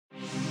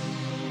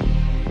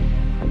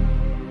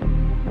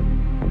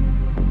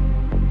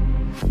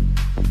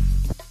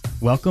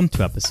Welcome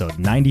to episode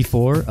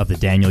 94 of the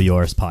Daniel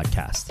Yoris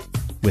podcast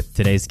with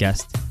today's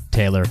guest,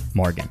 Taylor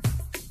Morgan.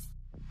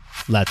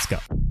 Let's go.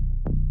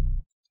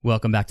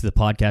 Welcome back to the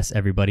podcast,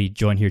 everybody.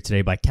 Joined here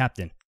today by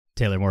Captain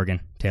Taylor Morgan.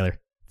 Taylor,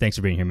 thanks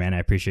for being here, man. I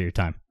appreciate your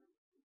time.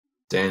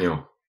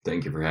 Daniel,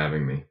 thank you for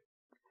having me.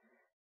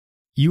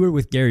 You were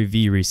with Gary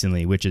Vee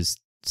recently, which is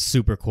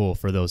super cool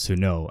for those who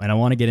know. And I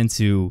want to get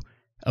into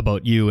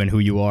about you and who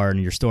you are and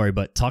your story,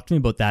 but talk to me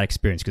about that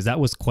experience because that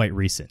was quite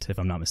recent, if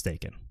I'm not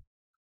mistaken.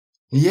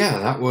 Yeah,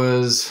 that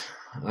was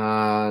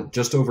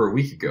just over a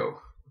week ago.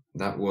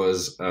 That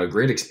was a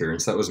great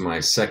experience. That was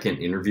my second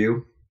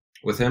interview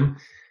with him.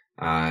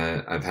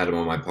 I've had him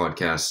on my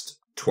podcast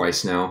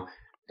twice now,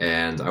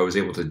 and I was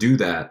able to do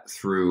that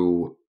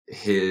through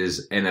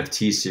his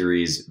NFT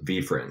series,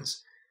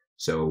 VeeFriends.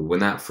 So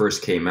when that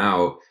first came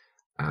out,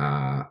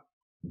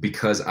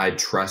 because I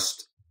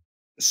trust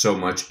so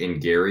much in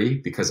Gary,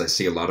 because I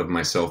see a lot of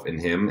myself in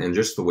him, and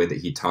just the way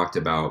that he talked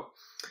about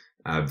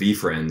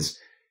VeeFriends,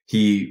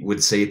 he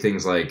would say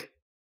things like,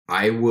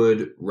 I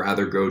would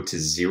rather go to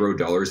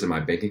 $0 in my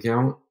bank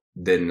account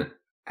than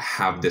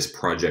have this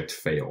project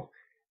fail.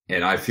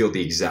 And I feel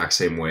the exact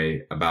same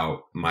way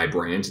about my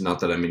brand. Not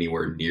that I'm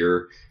anywhere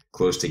near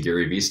close to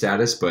Gary Vee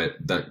status, but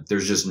that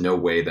there's just no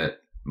way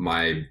that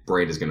my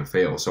brand is going to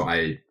fail. So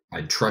I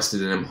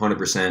trusted in him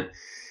 100%.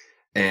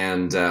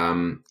 And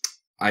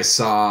I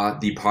saw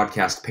the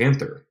podcast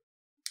Panther,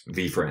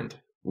 VeeFriend,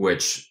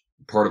 which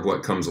part of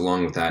what comes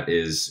along with that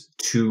is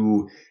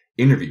 2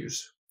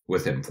 interviews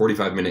with him,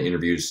 45-minute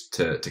interviews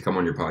to come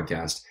on your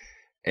podcast.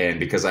 And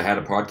because I had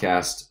a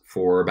podcast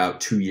for about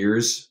 2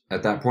 years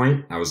at that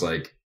point, I was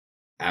like,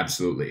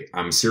 absolutely,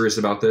 I'm serious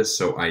about this.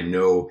 So I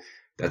know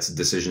that's a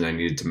decision I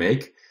needed to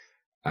make.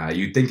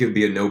 You'd think it would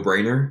be a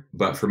no-brainer,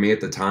 but for me at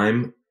the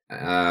time,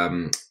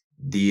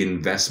 the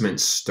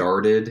investment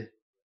started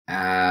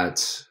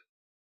at,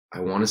 I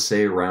want to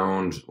say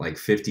around like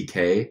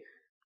 50K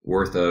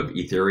worth of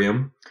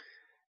Ethereum.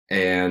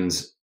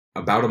 And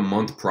about a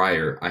month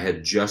prior, I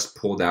had just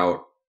pulled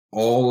out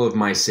all of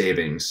my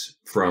savings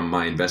from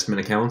my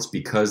investment accounts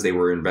because they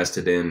were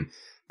invested in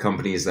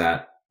companies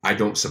that I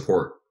don't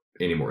support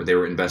anymore. They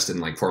were invested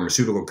in like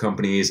pharmaceutical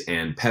companies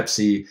and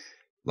Pepsi,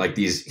 like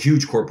these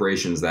huge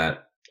corporations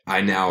that I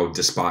now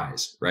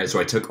despise, right? So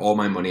I took all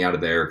my money out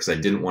of there because I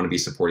didn't want to be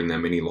supporting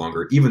them any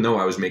longer. Even though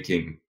I was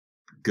making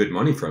good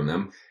money from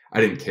them,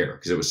 I didn't care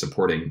because it was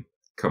supporting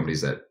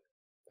companies that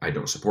I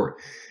don't support.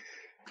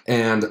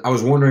 And I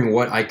was wondering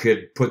what I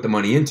could put the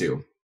money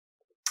into.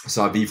 I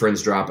saw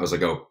VeeFriends drop. I was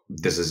like, oh,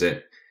 this is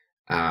it.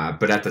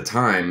 But at the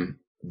time,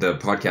 the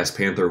podcast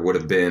Panther would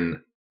have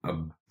been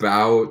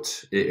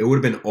it would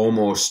have been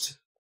almost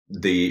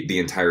the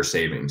entire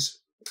savings.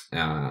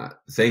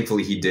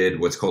 Thankfully, he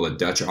did what's called a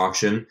Dutch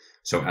auction.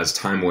 So as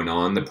time went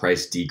on, the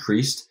price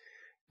decreased.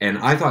 And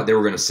I thought they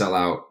were going to sell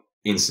out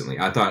instantly.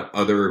 I thought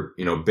other,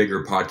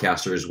 bigger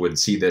podcasters would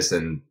see this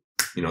and,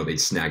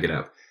 they'd snag it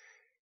up.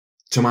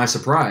 To my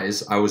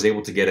surprise, I was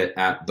able to get it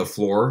at the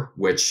floor,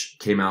 which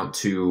came out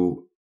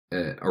to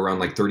around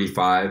like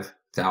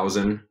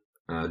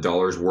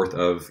 $35,000 worth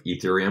of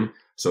Ethereum.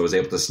 So I was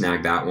able to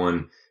snag that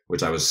one,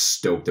 which I was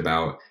stoked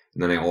about.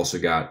 And then I also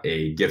got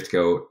a gift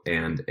goat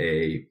and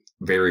a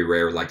very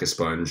rare like a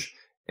sponge.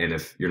 And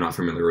if you're not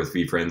familiar with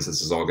VeeFriends,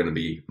 this is all going to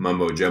be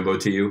mumbo jumbo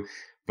to you.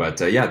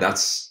 But yeah,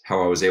 that's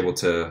how I was able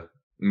to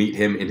meet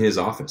him in his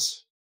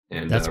office.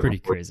 And that's pretty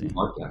crazy.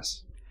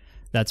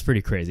 That's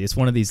pretty crazy. It's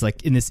one of these,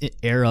 like in this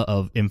era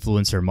of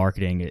influencer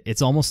marketing,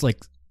 it's almost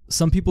like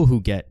some people who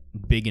get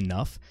big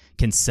enough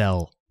can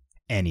sell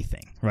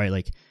anything, right?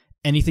 Like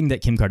anything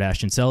that Kim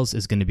Kardashian sells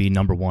is going to be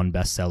 #1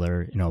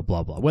 bestseller,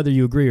 blah, blah. Whether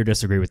you agree or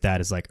disagree with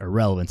that is like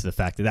irrelevant to the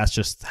fact that that's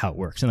just how it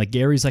works. And like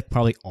Gary's like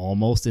probably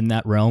almost in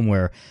that realm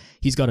where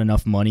he's got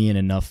enough money and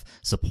enough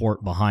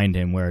support behind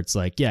him where it's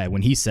like, yeah,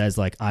 when he says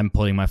like, I'm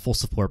putting my full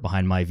support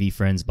behind my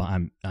VeeFriends, but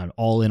I'm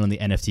all in on the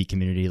NFT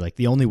community. Like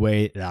the only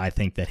way that I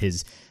think that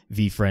his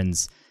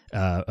VeeFriends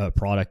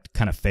product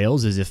kind of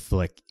fails is if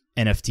like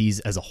NFTs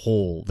as a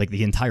whole, like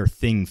the entire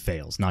thing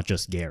fails, not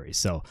just Gary.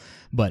 So,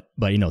 but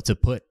to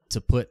put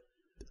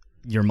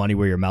your money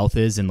where your mouth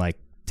is and like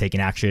taking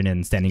action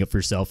and standing up for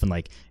yourself and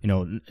like,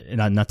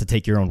 not to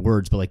take your own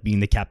words, but like being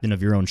the captain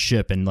of your own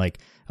ship and like,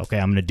 okay,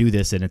 I'm going to do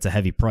this and it's a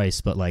heavy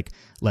price, but like,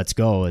 let's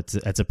go. It's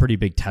a pretty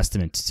big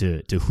testament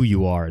to who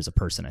you are as a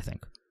person, I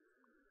think.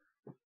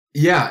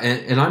 Yeah.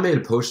 And I made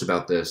a post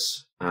about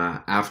this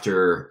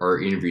after our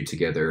interview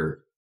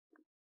together,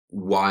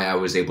 why I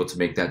was able to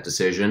make that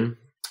decision.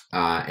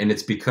 And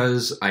it's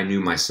because I knew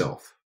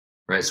myself,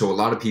 right? So a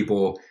lot of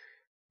people,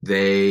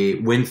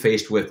 when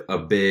faced with a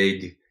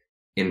big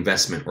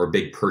investment or a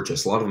big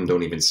purchase, a lot of them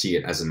don't even see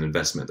it as an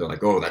investment. They're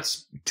like, oh,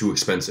 that's too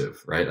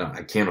expensive, right?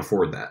 I can't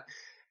afford that.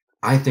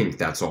 I think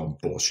that's all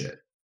bullshit,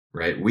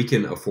 right? We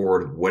can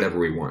afford whatever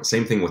we want.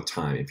 Same thing with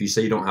time. If you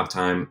say you don't have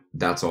time,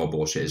 that's all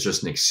bullshit. It's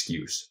just an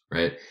excuse,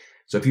 right?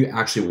 So if you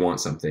actually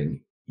want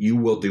something, you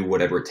will do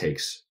whatever it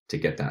takes to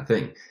get that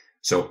thing.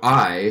 So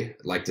I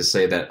like to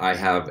say that I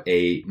have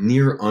a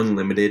near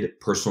unlimited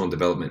personal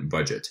development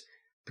budget.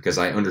 because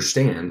I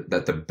understand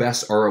that the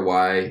best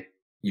ROI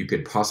you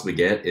could possibly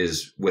get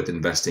is with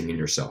investing in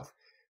yourself.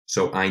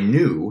 So I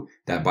knew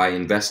that by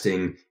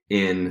investing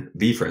in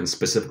VeeFriends,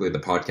 specifically the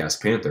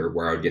podcast Panther,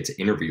 where I would get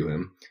to interview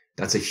him,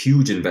 that's a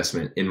huge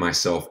investment in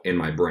myself and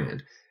my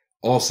brand.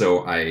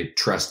 Also, I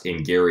trust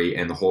in Gary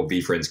and the whole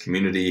VeeFriends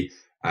community.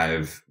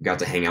 I've got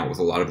to hang out with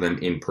a lot of them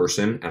in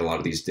person at a lot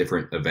of these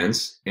different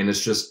events, and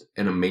it's just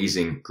an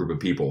amazing group of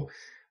people.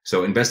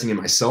 So investing in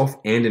myself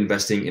and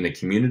investing in a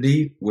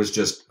community was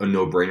just a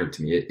no-brainer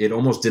to me. It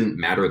almost didn't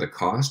matter the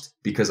cost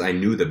because I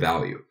knew the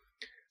value.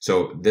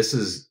 So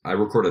I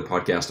recorded a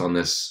podcast on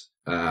this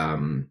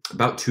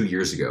about 2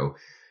 years ago.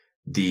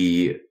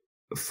 The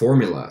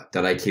formula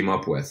that I came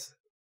up with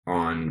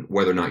on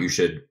whether or not you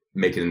should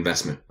make an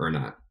investment or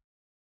not.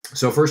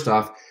 So first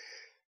off,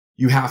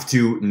 you have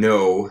to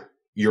know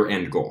your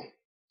end goal.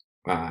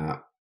 I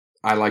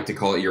like to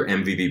call it your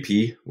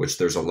MVVP, which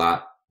there's a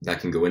lot that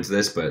can go into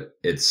this, but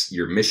it's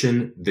your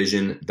mission,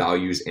 vision,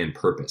 values, and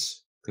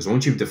purpose. Because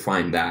once you've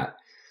defined that,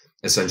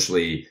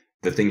 essentially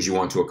the things you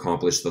want to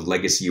accomplish, the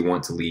legacy you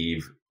want to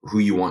leave, who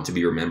you want to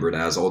be remembered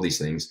as, all these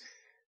things,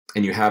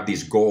 and you have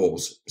these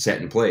goals set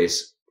in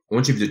place,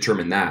 once you've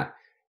determined that,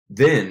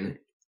 then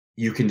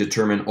you can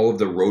determine all of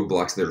the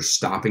roadblocks that are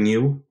stopping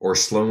you or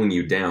slowing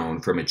you down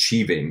from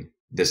achieving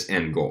this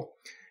end goal.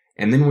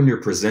 And then when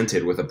you're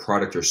presented with a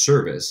product or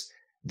service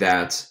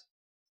that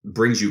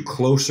brings you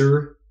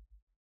closer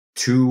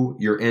to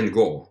your end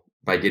goal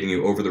by getting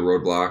you over the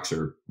roadblocks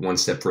or one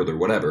step further,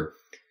 whatever,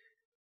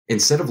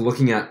 instead of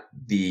looking at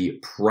the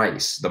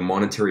price, the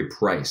monetary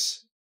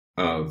price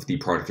of the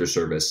product or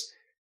service,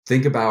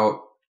 think about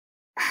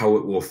how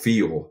it will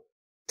feel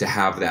to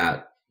have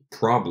that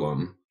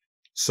problem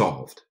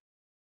solved,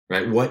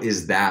 right? What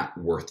is that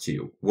worth to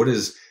you? What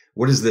is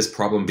this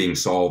problem being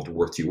solved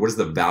worth to you? What is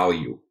the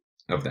value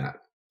of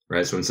that,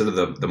 right? So instead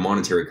of the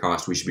monetary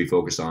cost, we should be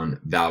focused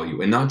on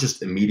value and not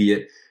just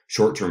immediate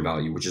short-term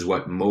value, which is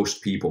what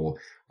most people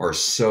are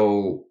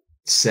so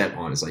set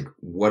on. Is like,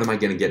 what am I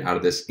going to get out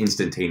of this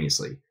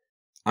instantaneously?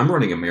 I'm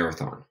running a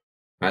marathon,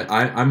 right?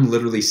 I'm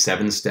literally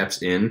 7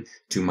 steps in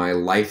to my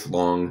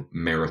lifelong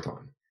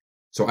marathon.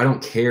 So I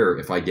don't care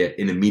if I get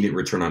an immediate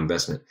return on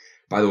investment.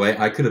 By the way,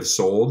 I could have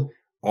sold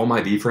all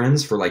my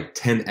VeeFriends for like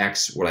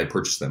 10x what I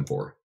purchased them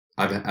for.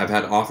 I've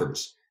had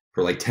offers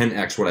for like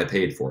 10x what I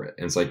paid for it.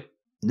 And it's like,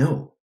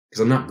 no, because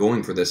I'm not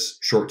going for this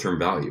short-term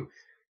value.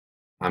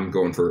 I'm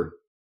going for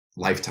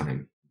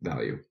lifetime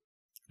value.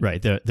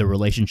 Right. The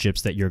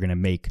relationships that you're going to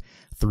make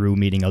through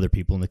meeting other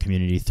people in the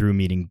community, through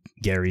meeting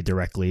Gary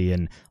directly,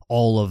 and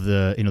all of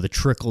the, the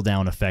trickle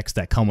down effects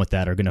that come with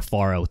that are going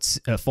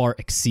to far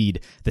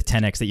exceed the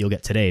 10x that you'll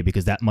get today,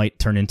 because that might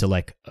turn into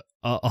like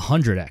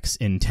 100x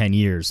in 10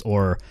 years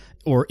or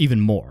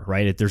even more,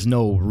 right? There's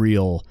no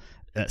real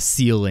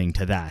ceiling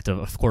to that.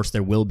 Of course,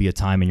 there will be a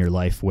time in your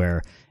life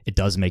where it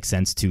does make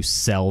sense to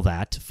sell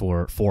that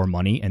for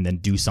money and then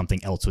do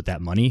something else with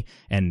that money.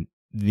 And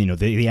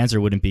the answer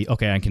wouldn't be,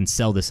 okay, I can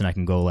sell this and I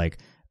can go like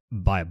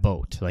buy a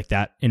boat like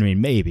that. I mean,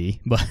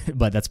 maybe,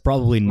 but that's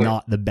probably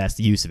not the best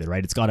use of it,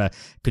 right? It's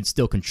could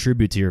still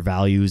contribute to your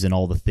values and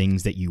all the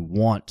things that you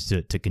want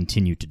to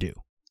continue to do.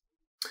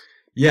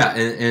 Yeah.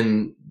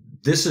 And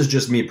this is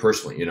just me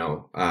personally,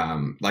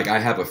 like I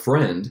have a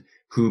friend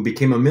who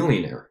became a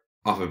millionaire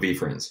off of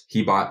VeeFriends.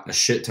 He bought a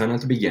shit ton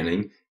at the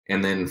beginning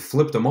and then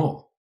flipped them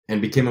all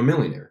and became a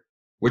millionaire,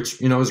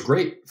 which, is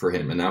great for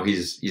him. And now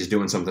he's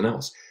doing something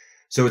else.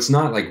 So it's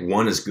not like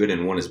one is good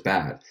and one is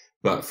bad.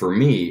 But for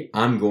me,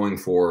 I'm going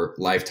for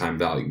lifetime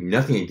value.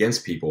 Nothing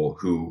against people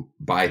who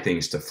buy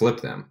things to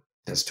flip them.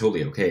 That's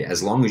totally okay,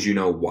 as long as you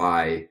know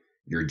why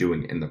you're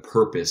doing it and the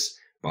purpose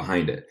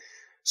behind it.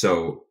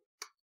 So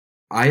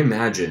I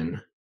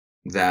imagine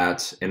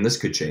that, and this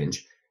could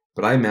change,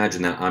 but I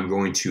imagine that I'm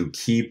going to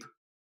keep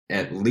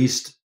at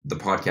least the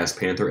podcast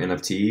Panther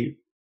NFT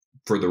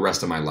for the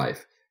rest of my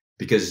life.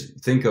 Because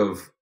think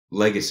of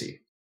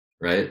legacy,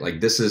 right? Like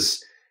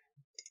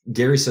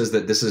Gary says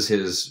that this is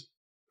his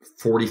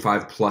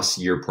 45 plus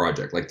year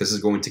project. Like this is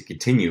going to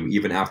continue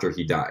even after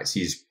he dies.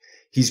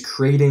 He's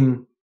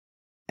creating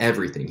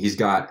everything. He's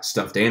got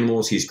stuffed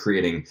animals. He's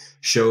creating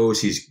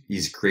shows.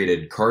 He's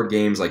created card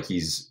games. Like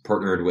he's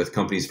partnered with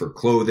companies for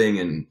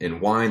clothing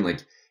and wine.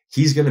 Like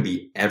he's going to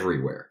be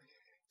everywhere.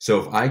 So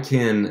if I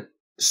can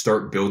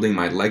start building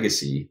my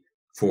legacy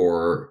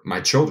for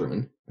my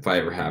children, if I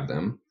ever have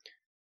them,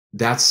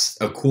 that's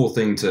a cool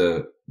thing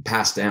to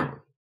pass down.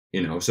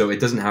 So it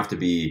doesn't have to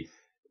be,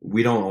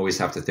 we don't always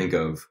have to think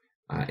of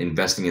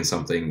investing in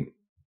something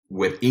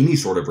with any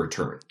sort of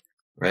return,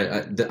 right?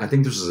 I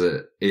think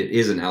it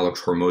is an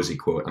Alex Hormozy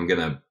quote. I'm going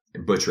to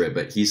butcher it,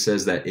 but he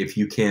says that if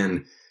you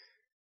can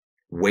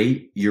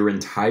wait your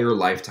entire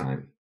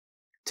lifetime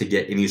to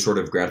get any sort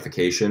of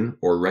gratification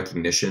or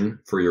recognition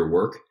for your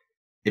work,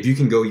 if you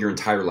can go your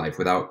entire life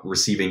without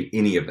receiving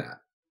any of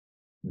that,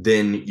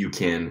 then you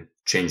can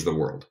change the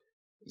world.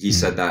 He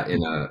said that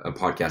in a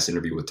podcast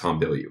interview with Tom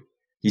Bilyeu.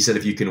 He said,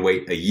 if you can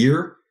wait a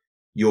year,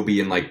 you'll be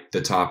in like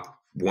the top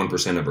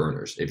 1% of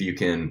earners. If you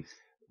can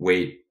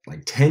wait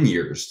like 10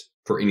 years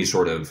for any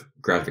sort of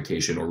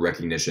gratification or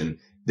recognition,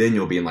 then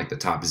you'll be in like the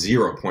top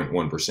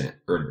 0.1%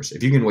 earners.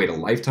 If you can wait a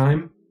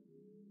lifetime,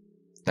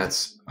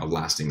 that's a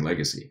lasting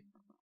legacy.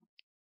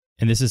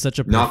 And this is such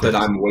a not that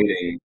I'm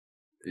waiting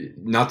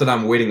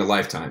a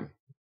lifetime.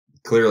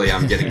 Clearly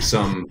I'm getting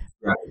some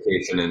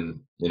gratification and,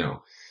 you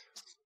know.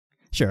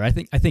 Sure. I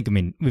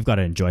mean, we've got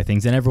to enjoy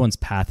things, and everyone's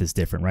path is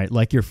different, right?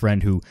 Like your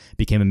friend who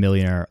became a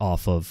millionaire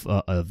off of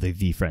the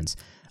VeeFriends.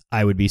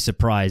 I would be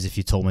surprised if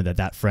you told me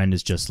that friend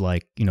is just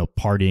like, you know,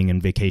 partying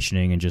and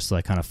vacationing and just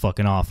like kind of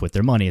fucking off with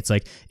their money. It's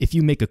like, if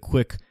you make a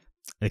quick,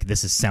 like,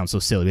 sounds so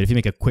silly, but if you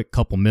make a quick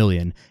couple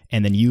million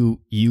and then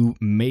you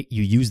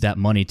use that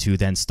money to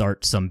then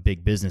start some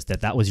big business,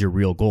 that was your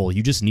real goal.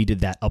 You just needed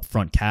that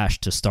upfront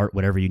cash to start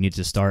whatever you needed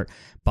to start,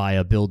 buy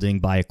a building,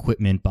 buy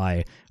equipment,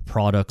 buy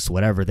products,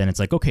 whatever. Then it's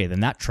like, okay,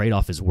 then that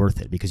trade-off is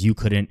worth it because you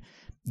couldn't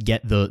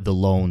get the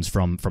loans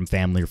from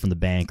family or from the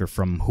bank or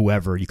from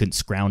whoever. You couldn't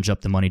scrounge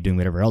up the money doing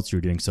whatever else you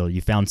were doing. So you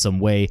found some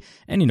way,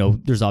 and, you know,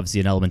 there's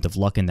obviously an element of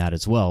luck in that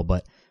as well,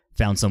 but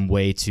found some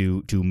way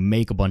to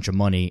make a bunch of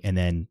money and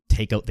then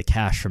take out the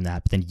cash from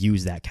that, but then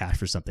use that cash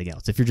for something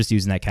else. If you're just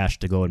using that cash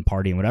to go and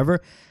party and whatever,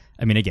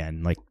 I mean,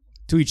 again, like,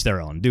 to each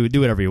their own. Do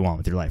whatever you want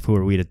with your life. Who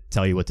are we to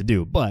tell you what to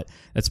do? But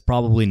that's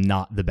probably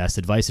not the best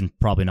advice, and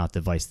probably not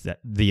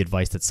the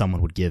advice that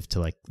someone would give to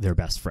like their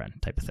best friend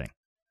type of thing.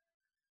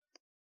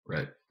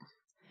 Right.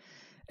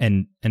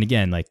 And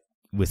again, like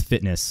with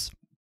fitness,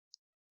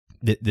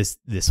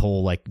 this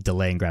whole like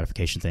delaying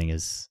gratification thing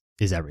is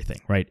everything,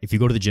 right? If you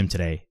go to the gym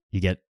today,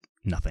 you get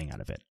nothing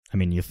out of it. I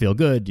mean, you feel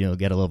good, you know,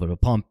 get a little bit of a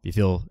pump, you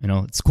feel, you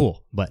know, it's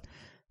cool, but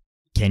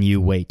can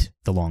you wait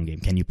the long game?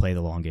 Can you play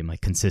the long game?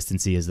 Like,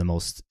 consistency is the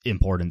most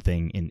important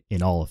thing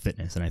in all of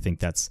fitness. And I think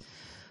that's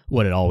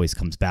what it always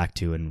comes back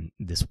to in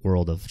this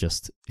world of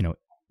just, you know,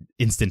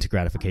 instant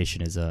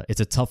gratification it's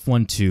a tough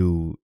one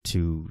to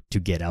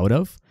get out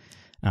of.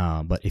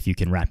 But if you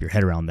can wrap your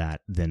head around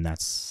that, then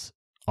that's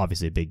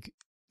obviously a big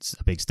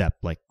step,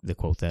 like the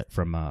quote that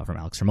from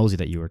Alex Hormozy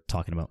that you were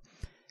talking about.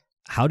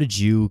 How did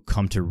you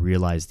come to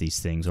realize these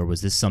things? Or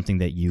was this something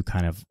that you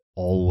kind of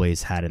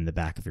always had in the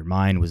back of your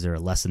mind? Was there a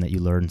lesson that you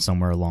learned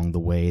somewhere along the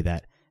way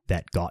that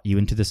got you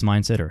into this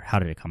mindset, or how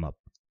did it come up?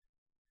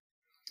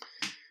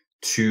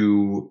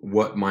 To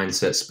what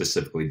mindset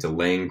specifically?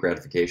 Delaying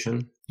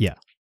gratification? Yeah.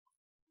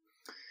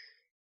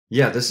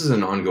 Yeah, this is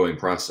an ongoing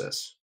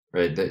process,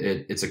 right?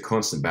 It's a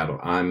constant battle.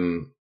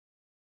 I'm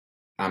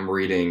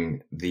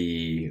reading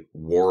The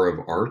War of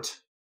Art.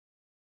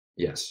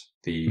 Yes,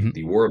 the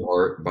War of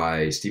Art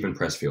by Stephen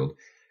Pressfield.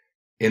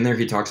 In there,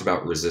 he talks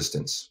about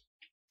resistance.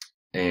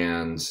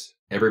 And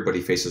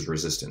everybody faces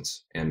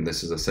resistance. And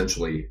this is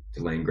essentially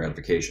delaying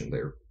gratification.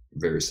 They're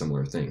very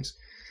similar things.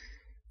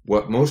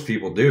 What most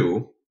people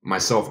do,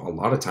 myself a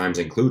lot of times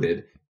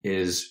included,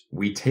 is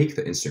we take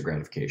the instant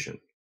gratification,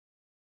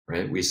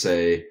 right? We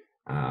say,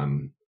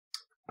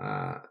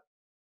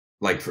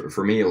 like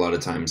for me, a lot of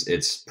times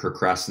it's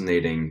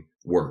procrastinating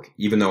work.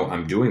 Even though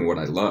I'm doing what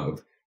I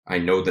love, I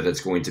know that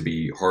it's going to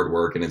be hard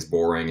work and it's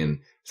boring.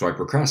 And so I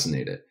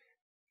procrastinate it.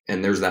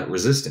 And there's that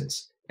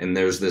resistance. And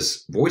there's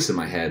this voice in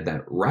my head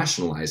that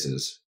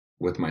rationalizes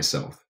with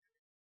myself.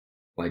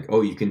 Like,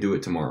 oh, you can do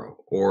it tomorrow.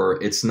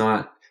 Or it's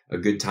not a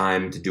good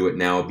time to do it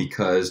now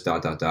because ...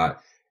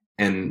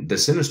 And the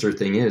sinister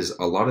thing is,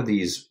 a lot of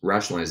these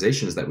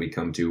rationalizations that we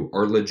come to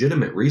are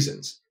legitimate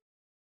reasons.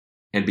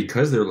 And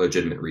because they're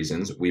legitimate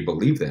reasons, we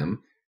believe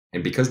them.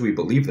 And because we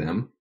believe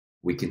them,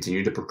 we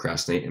continue to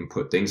procrastinate and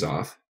put things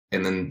off.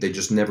 And then they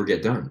just never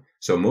get done.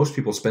 So most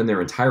people spend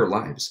their entire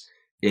lives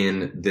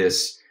in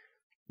this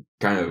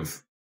kind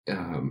of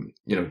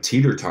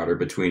teeter-totter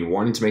between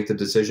wanting to make the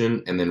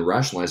decision and then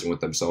rationalizing with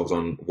themselves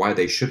on why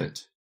they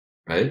shouldn't,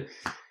 right?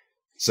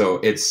 So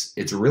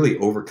it's really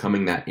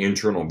overcoming that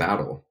internal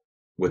battle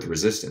with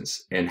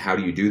resistance. And how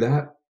do you do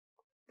that?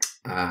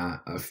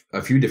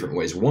 A few different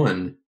ways.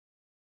 One,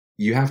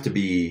 you have to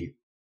be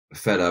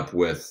fed up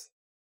with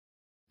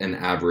an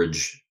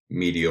average,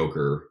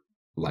 mediocre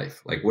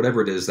life. Like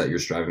whatever it is that you're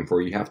striving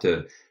for, you have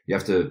to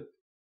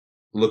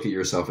look at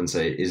yourself and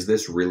say, is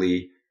this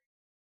really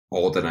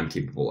all that I'm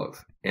capable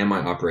of? Am I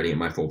operating at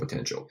my full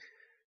potential?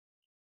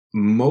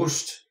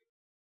 Most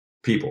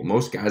people,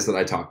 most guys that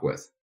I talk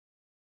with,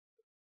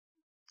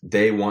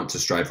 they want to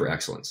strive for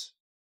excellence,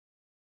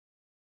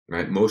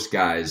 right? Most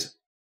guys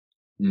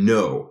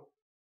know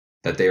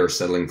that they are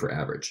settling for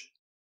average,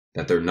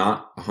 that they're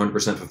not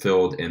 100%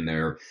 fulfilled in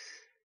their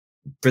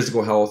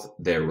physical health,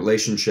 their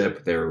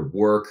relationship, their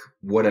work,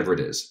 whatever it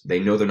is. They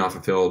know they're not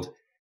fulfilled.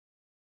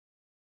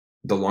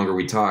 The longer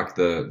we talk,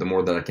 the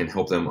more that I can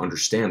help them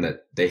understand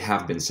that they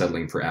have been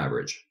settling for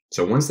average.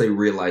 So once they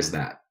realize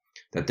that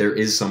there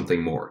is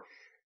something more,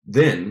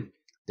 then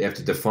they have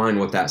to define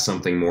what that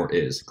something more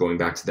is. Going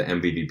back to the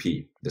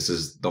MVVP. This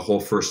is the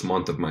whole first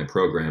month of my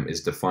program,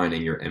 is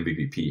defining your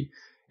MVVP.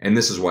 And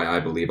this is why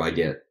I believe I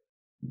get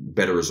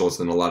better results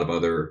than a lot of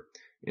other,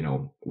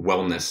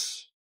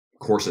 wellness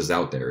courses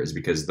out there, is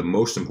because the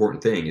most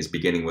important thing is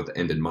beginning with the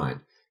end in mind.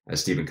 As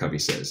Stephen Covey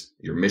says,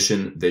 your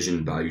mission,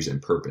 vision, values, and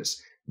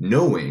purpose.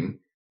 Knowing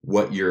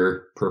what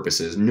your purpose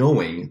is,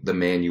 knowing the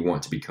man you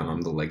want to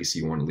become, the legacy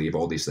you want to leave,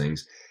 all these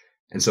things.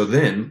 And so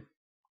then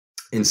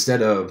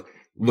instead of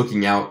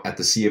looking out at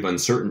the sea of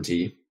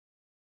uncertainty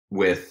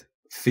with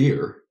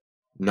fear,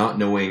 not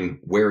knowing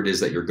where it is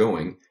that you're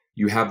going,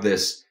 you have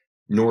this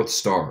North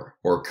Star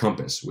or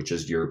compass, which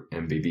is your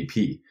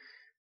MVVP.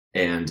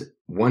 And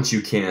once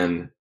you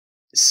can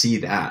see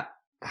that,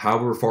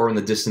 however far in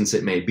the distance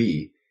it may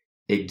be,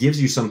 it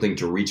gives you something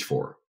to reach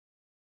for.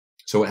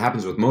 So what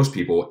happens with most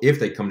people, if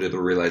they come to the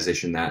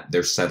realization that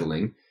they're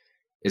settling,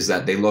 is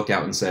that they look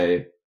out and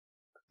say,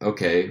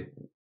 okay,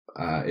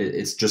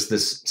 it's just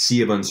this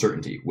sea of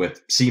uncertainty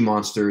with sea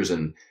monsters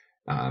and,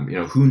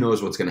 who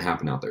knows what's going to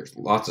happen out there. There's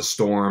lots of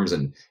storms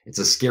and it's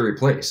a scary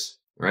place,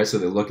 right? So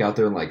they look out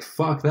there and like,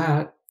 fuck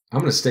that, I'm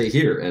going to stay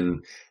here.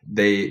 And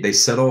they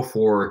settle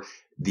for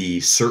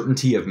the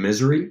certainty of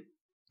misery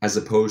as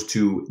opposed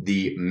to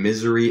the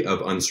misery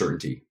of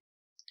uncertainty.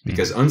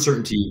 Because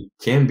uncertainty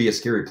can be a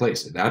scary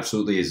place. It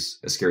absolutely is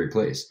a scary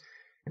place.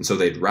 And so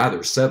they'd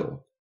rather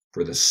settle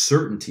for the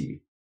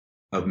certainty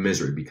of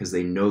misery because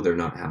they know they're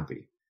not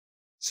happy.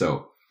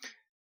 So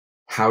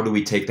how do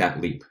we take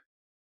that leap?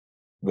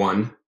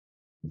 One,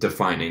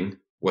 defining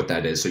what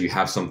that is. So you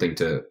have something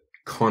to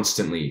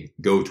constantly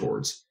go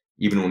towards.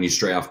 Even when you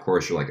stray off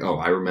course, you're like, oh,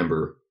 I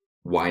remember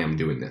why I'm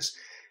doing this.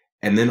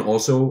 And then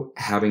also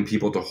having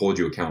people to hold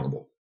you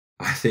accountable.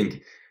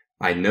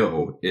 I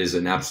know is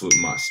an absolute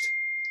must.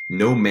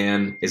 No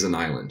man is an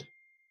island,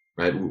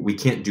 right? We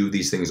can't do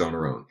these things on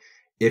our own.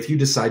 If you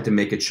decide to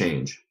make a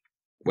change,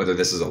 whether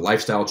this is a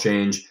lifestyle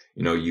change,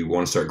 you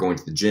want to start going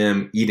to the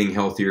gym, eating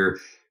healthier,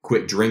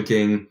 quit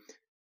drinking,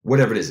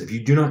 whatever it is, if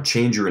you do not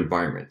change your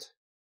environment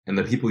and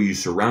the people you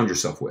surround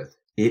yourself with,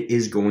 it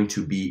is going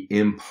to be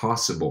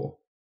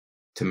impossible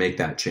to make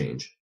that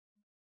change,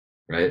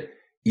 right?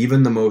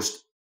 Even the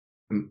most,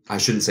 I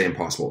shouldn't say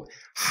impossible,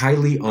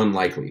 highly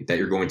unlikely that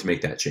you're going to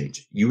make that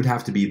change. You would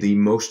have to be the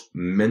most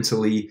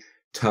mentally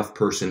tough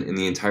person in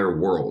the entire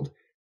world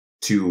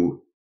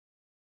to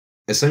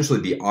essentially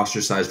be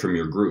ostracized from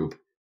your group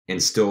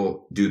and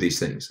still do these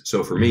things.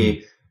 So for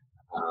me,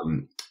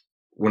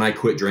 when I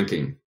quit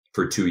drinking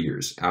for 2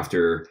 years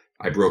after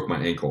I broke my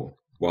ankle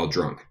while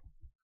drunk,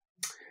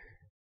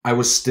 I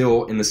was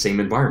still in the same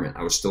environment.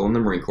 I was still in the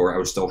Marine Corps. I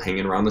was still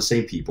hanging around the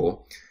same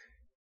people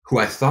who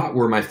I thought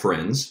were my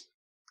friends.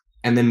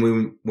 And then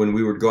when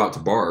we would go out to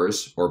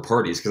bars or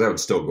parties, because I would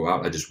still go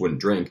out, I just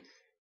wouldn't drink,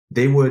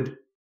 they would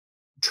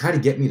try to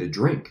get me to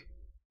drink.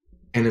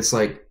 And it's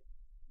like,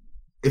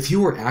 if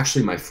you were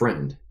actually my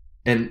friend,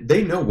 and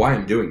they know why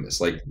I'm doing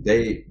this, like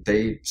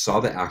they saw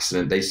the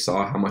accident, they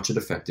saw how much it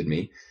affected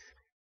me,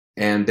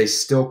 and they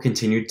still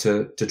continued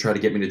to try to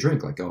get me to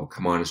drink. Like, oh,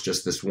 come on, it's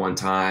just this one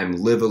time,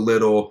 live a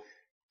little.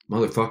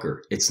 Motherfucker,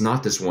 it's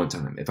not this one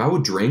time. If I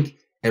would drink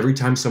every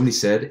time somebody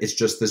said it's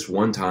just this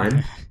one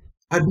time,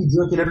 I'd be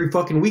drinking every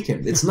fucking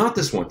weekend. It's not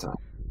this one time,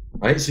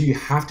 right? So you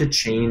have to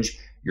change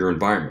your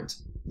environment.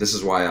 This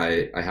is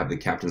why I have the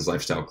Captain's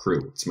Lifestyle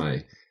Crew. It's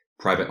my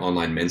private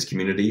online men's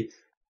community.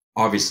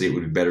 Obviously, it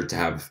would be better to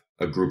have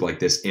a group like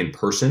this in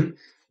person,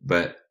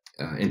 but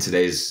in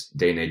today's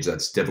day and age,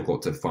 that's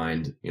difficult to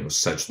find,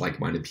 such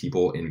like-minded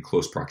people in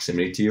close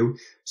proximity to you.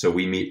 So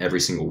we meet every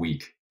single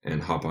week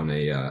and hop on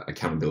a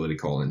accountability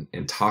call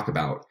and talk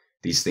about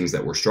these things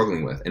that we're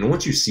struggling with. And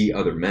once you see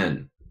other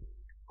men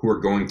who are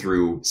going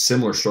through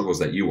similar struggles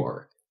that you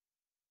are,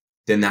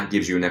 then that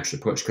gives you an extra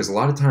push. Because a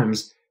lot of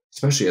times,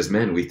 especially as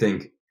men, we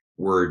think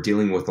we're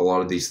dealing with a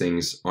lot of these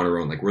things on our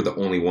own. Like we're the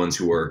only ones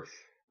who are,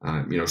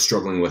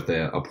 struggling with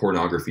a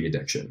pornography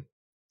addiction.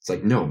 It's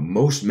like, no,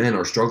 most men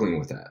are struggling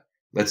with that.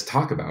 Let's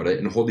talk about it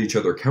and hold each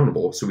other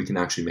accountable so we can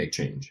actually make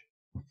change.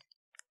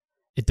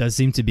 It does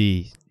seem to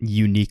be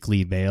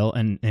uniquely male,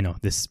 and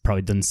this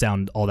probably doesn't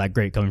sound all that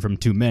great coming from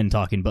two men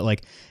talking, but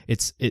like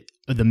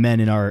the men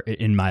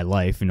in my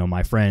life,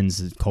 my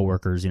friends,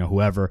 coworkers,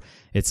 whoever,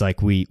 it's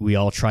like we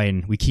all try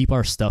and we keep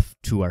our stuff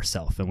to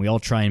ourselves, and we all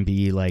try and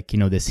be like,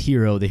 this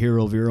hero, the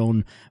hero of your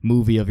own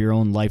movie, of your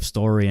own life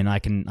story, and I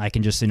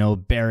can just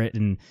bear it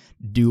and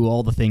do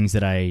all the things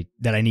that I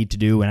need to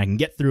do, and I can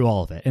get through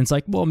all of it. And it's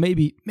like, well,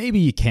 maybe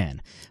you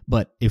can,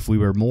 but if we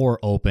were more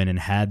open and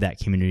had that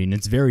community, and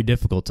it's very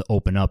difficult to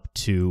open up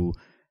to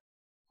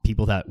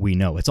people that we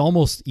know. It's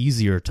almost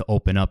easier to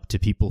open up to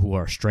people who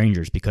are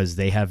strangers because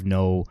we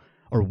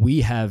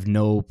have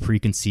no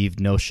preconceived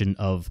notion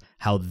of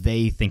how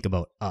they think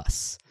about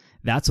us.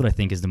 That's what I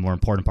think is the more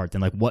important part than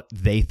like what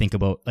they think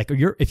about. Like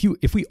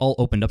if we all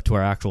opened up to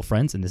our actual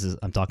friends, and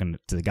I'm talking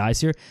to the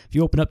guys here, if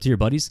you open up to your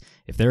buddies,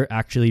 if they're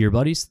actually your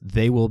buddies,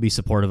 they will be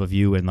supportive of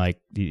you and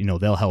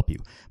they'll help you.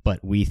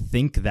 But we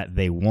think that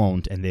they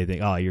won't, and they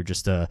think, oh,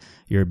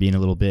 you're being a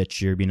little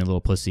bitch, you're being a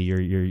little pussy,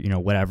 you're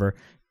whatever.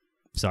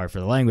 Sorry for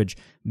the language,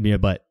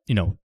 but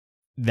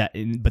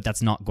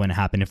that's not going to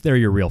happen if they're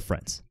your real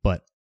friends.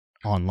 But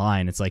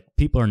online, it's like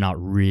people are not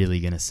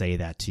really going to say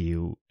that to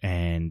you,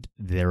 and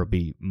you'll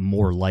be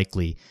more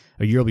likely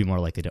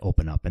to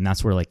open up. And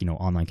that's where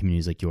online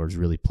communities like yours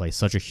really play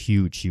such a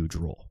huge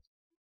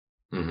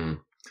I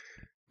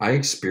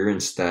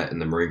experienced that in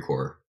the Marine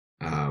Corps.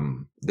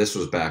 this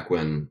was back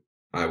when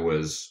I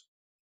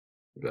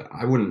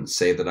wouldn't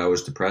say that I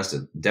was depressed.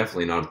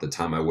 Definitely not at the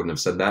time. I wouldn't have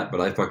said that,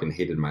 but I fucking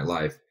hated my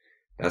life.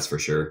 That's for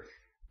sure.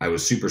 I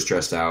was super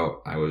stressed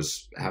out. I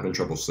was having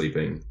trouble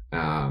sleeping.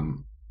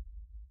 And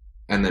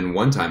then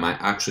one time I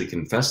actually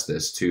confessed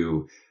this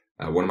to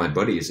one of my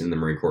buddies in the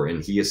Marine Corps,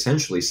 and he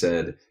essentially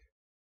said,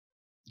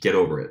 get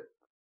over it.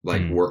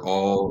 Like, we're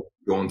all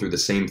going through the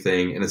same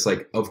thing. And it's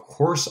like, of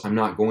course I'm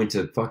not going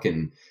to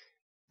fucking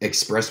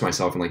express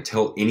myself and like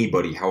tell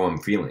anybody how I'm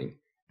feeling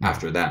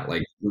after that.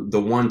 Like, the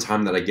one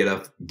time that I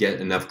get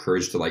enough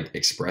courage to like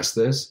express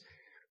this,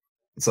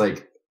 it's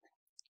like,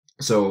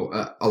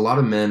 so a lot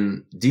of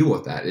men deal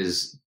with that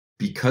is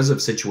because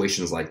of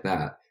situations like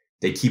that,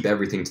 they keep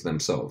everything to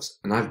themselves.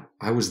 And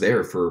I was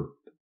there for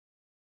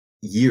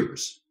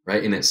years,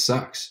 right? And it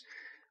sucks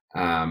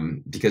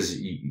because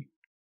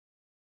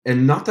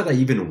and not that I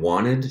even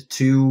wanted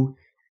to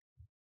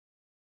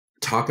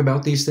talk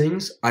about these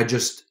things. I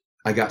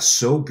got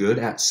so good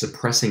at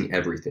suppressing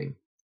everything.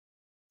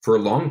 For a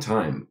long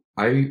time,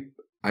 I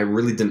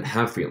really didn't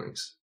have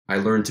feelings. I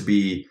learned to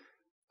be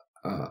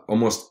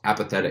almost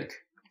apathetic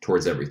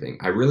towards everything.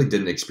 I really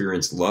didn't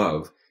experience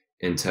love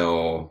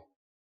until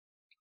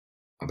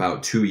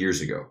about 2 years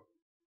ago,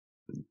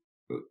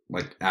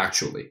 like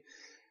actually.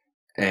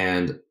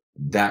 And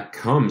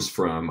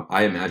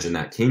I imagine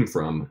that came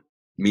from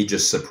me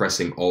just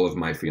suppressing all of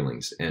my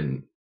feelings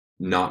and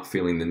not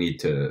feeling the need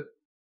to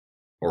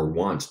or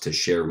want to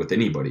share with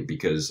anybody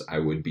because I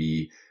would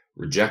be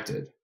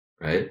rejected,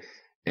 right?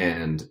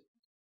 And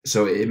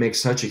so it makes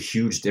such a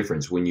huge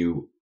difference when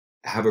you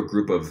have a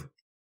group of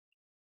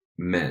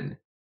men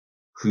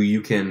who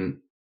you can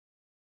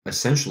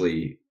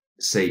essentially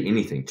say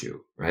anything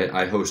to, right?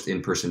 I host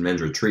in-person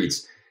men's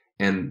retreats,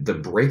 and the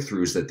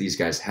breakthroughs that these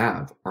guys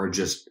have are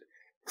just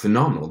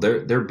phenomenal.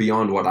 They're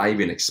beyond what I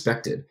even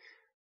expected.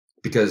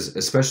 Because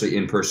especially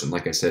in person,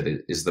 like I said,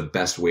 it is the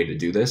best way to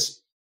do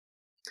this.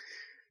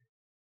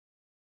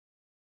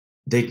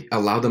 They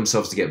allow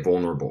themselves to get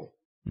vulnerable.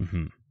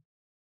 Mm-hmm.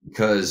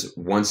 Because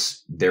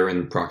once they're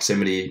in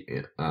proximity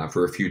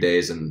for a few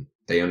days and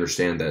they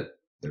understand that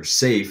they're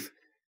safe,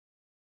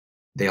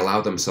 they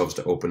allow themselves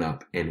to open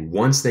up. And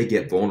once they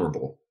get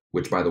vulnerable,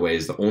 which by the way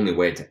is the only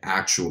way to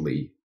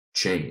actually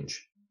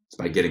change, it's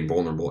by getting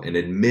vulnerable and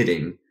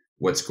admitting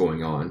what's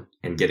going on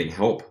and getting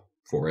help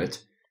for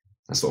it.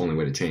 That's the only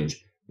way to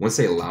change. Once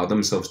they allow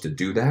themselves to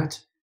do that,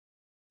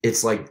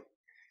 it's like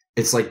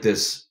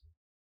this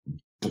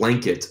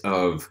blanket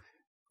of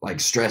like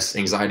stress,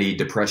 anxiety,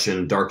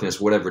 depression,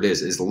 darkness, whatever it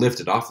is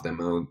lifted off of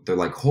them. And they're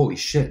like, holy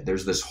shit,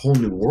 there's this whole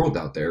new world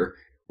out there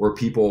where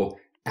people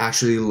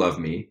actually love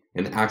me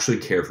and actually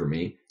care for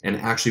me and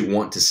actually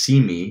want to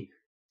see me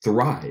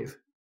thrive,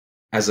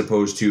 as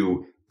opposed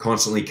to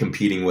constantly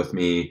competing with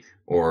me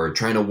or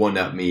trying to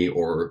one-up me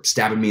or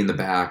stabbing me in the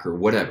back or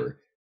whatever.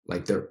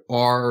 Like, there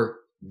are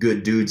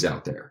good dudes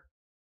out there,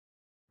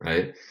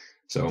 right?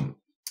 So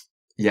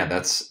yeah,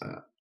 that's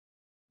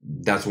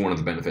one of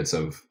the benefits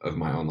of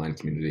my online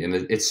community. And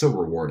it's so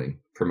rewarding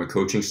from a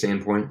coaching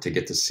standpoint to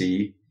get to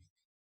see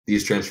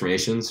these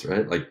transformations,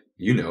 right? Like,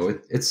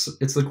 it's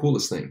the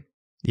coolest thing.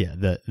 Yeah.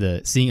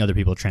 The seeing other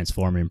people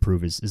transform and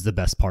improve is the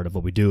best part of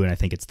what we do. And I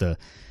think it's the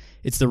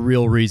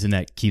real reason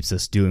that keeps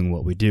us doing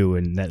what we do.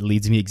 And that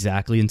leads me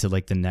exactly into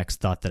like the next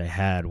thought that I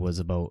had was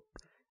about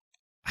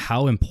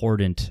how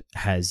important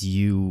has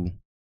you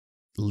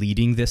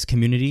leading this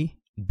community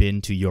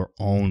been to your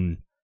own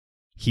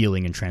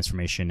healing and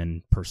transformation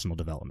and personal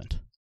development?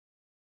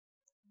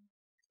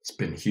 It's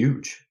been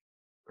huge,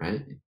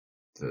 right?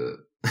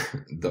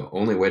 The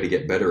only way to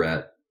get better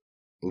at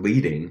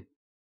leading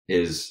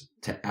is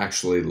to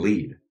actually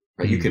lead,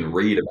 right? Mm-hmm. You can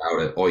read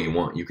about it all you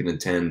want. You can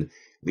attend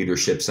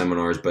leadership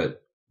seminars,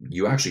 but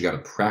you actually got to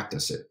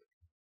practice it,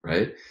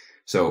 right?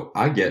 So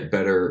I get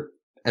better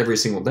every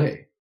single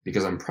day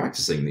because I'm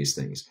practicing these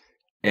things.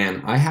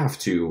 And I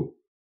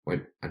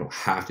don't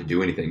have to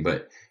do anything,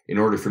 but in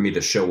order for me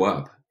to show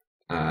up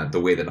the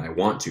way that I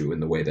want to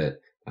and the way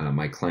that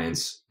my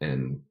clients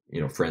and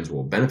friends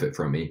will benefit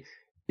from me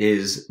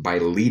is by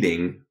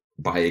leading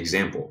by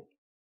example,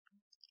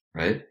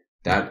 right?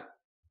 That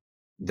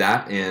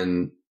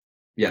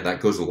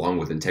goes along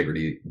with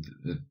integrity.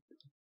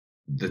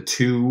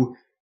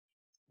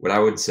 What I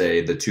would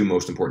say the two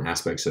most important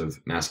aspects of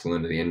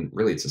masculinity, and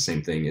really it's the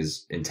same thing,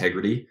 is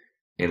integrity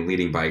and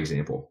leading by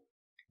example.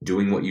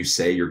 Doing what you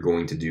say you're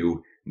going to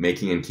do,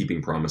 making and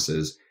keeping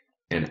promises,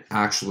 and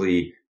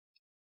actually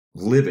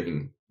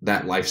living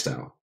that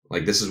lifestyle.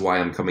 Like, this is why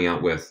I'm coming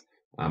out with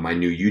my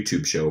new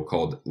YouTube show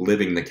called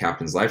Living the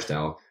Captain's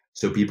Lifestyle,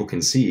 so people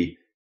can see,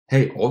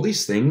 hey, all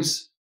these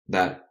things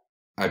that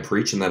I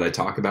preach and that I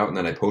talk about and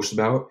that I post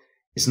about,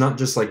 it's not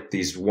just like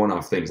these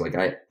one-off things. Like,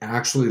 I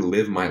actually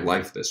live my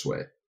life this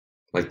way.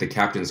 Like the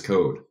Captain's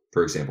Code,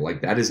 for example,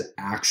 like that is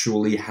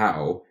actually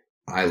how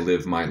I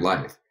live my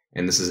life.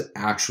 And this is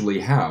actually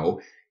how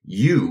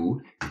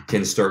you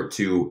can start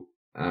to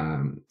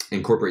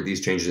incorporate these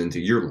changes into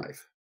your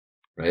life,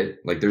 right?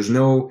 Like,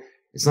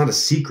 it's not a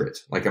secret.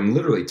 Like, I'm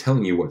literally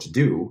telling you what to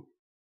do.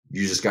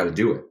 You just got to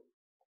do it.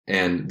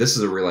 And this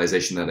is a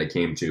realization that I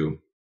came to,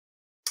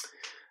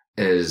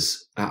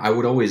 is I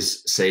would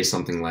always say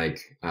something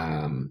like,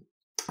 I'm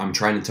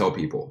trying to tell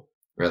people,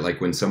 right?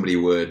 Like when somebody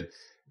would,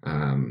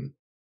 send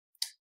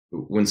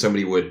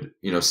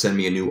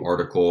me a new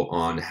article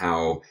on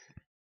how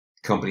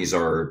companies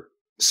are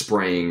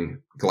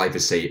spraying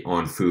glyphosate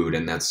on food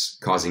and that's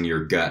causing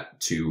your gut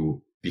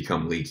to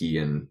become leaky,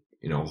 and,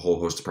 a whole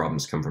host of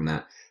problems come from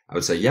that. I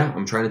would say, yeah,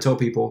 I'm trying to tell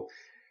people.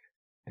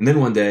 And then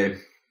one day,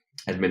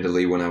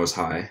 admittedly, when I was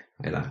high,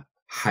 I had a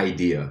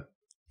idea.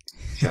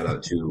 Shout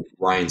out to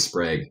Ryan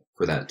Sprague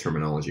for that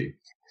terminology.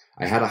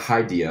 I had a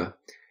idea,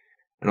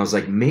 and I was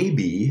like,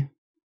 maybe,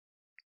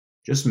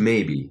 just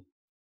maybe,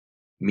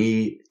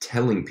 me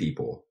telling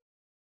people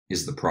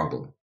is the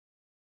problem.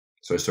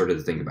 So I started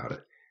to think about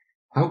it.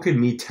 How could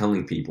me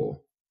telling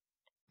people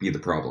be the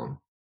problem?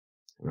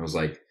 And I was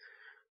like,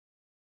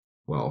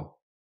 well,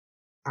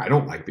 I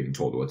don't like being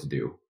told what to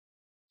do.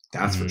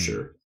 That's for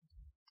sure.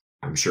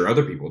 I'm sure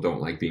other people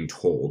don't like being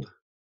told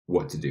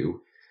what to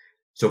do.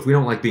 So if we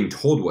don't like being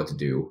told what to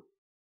do,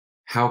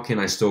 how can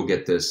I still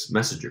get this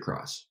message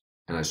across?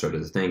 And I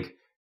started to think,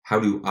 how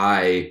do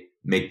I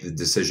make the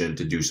decision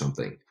to do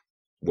something?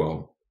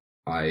 Well,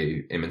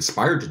 I am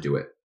inspired to do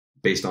it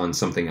based on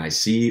something I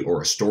see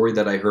or a story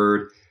that I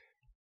heard.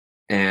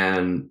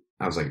 And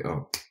I was like,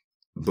 oh,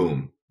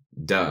 boom,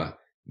 duh.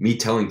 Me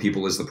telling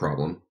people is the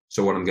problem.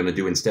 So what I'm going to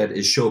do instead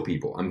is show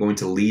people. I'm going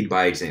to lead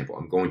by example.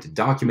 I'm going to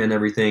document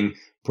everything,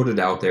 put it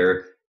out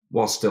there,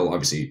 while still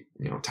obviously,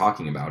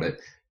 talking about it.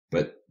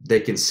 But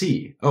they can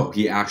see, oh,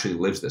 he actually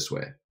lives this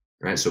way,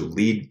 right? So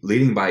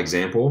leading by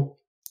example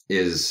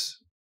is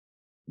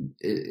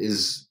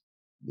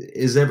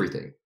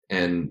everything.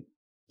 And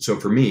so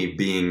for me,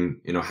 being,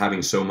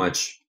 having so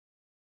much,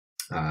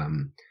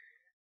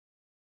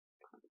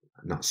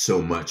 not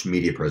so much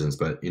media presence,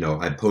 but,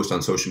 I post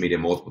on social media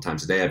multiple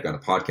times a day. I've got a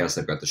podcast.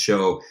 I've got the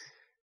show.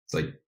 It's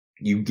like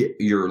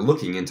you're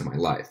looking into my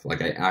life.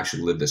 Like I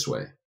actually live this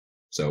way.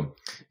 So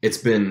it's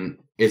been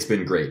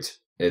great.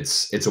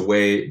 It's a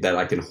way that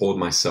I can hold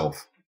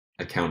myself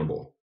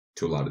accountable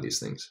to a lot of these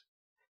things.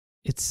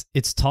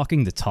 It's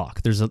talking the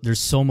talk. There's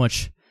so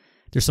much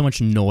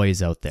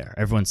noise out there.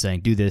 Everyone's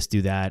saying do this,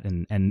 do that,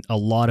 and a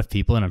lot of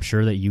people, and I'm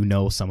sure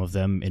that some of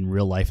them in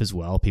real life as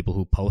well, people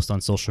who post on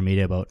social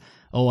media about,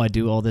 oh, I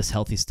do all this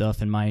healthy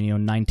stuff in my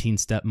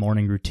 19-step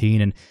morning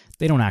routine, and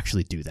they don't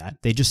actually do that.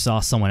 They just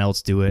saw someone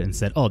else do it and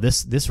said, oh,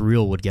 this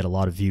reel would get a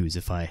lot of views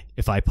if I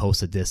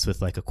posted this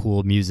with like a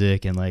cool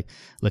music and like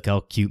look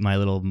how cute my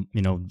little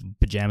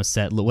pajama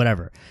set,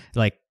 whatever.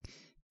 Like,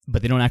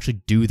 but they don't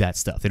actually do that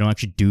stuff. They don't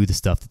actually do the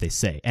stuff that they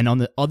say. And on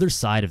the other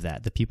side of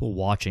that, the people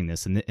watching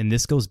this, and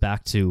this goes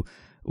back to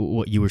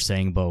what you were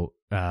saying about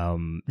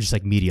just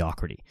like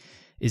mediocrity,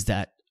 is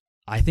that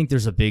I think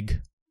there's a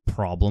big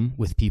problem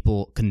with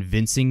people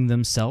convincing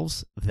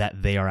themselves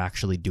that they are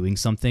actually doing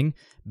something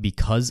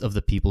because of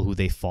the people who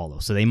they follow.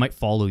 So they might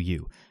follow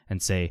you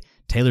and say,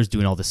 Taylor's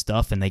doing all this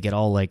stuff, and they get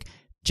all like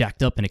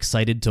jacked up and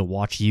excited to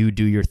watch you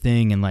do your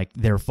thing, and like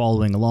they're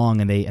following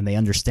along and they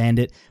understand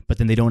it, but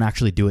then they don't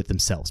actually do it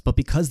themselves. But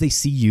because they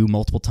see you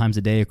multiple times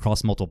a day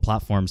across multiple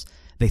platforms,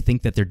 they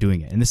think that they're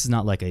doing it. And this is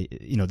not like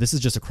this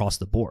is just across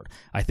the board.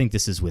 I think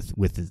this is with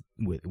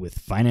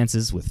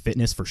finances, with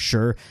fitness for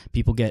sure.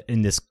 People get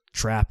in this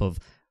trap of,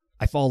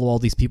 I follow all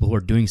these people who are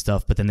doing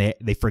stuff, but then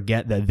they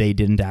forget that they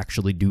didn't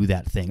actually do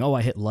that thing. Oh,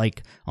 I hit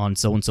like on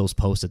so-and-so's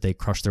post that they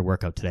crushed their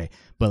workout today.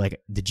 But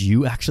like, did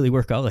you actually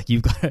work out? Like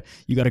you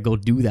gotta go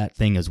do that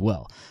thing as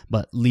well.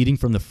 But leading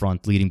from the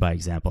front, leading by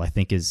example, I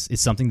think is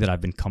something that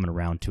I've been coming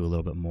around to a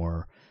little bit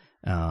more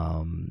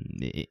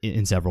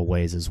in several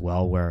ways as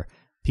well, where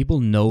people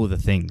know the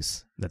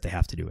things that they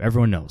have to do.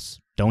 Everyone knows.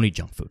 Don't eat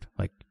junk food.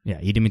 Like, yeah,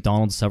 eating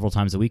McDonald's several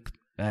times a week,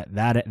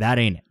 that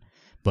ain't it.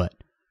 But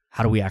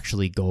how do we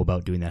actually go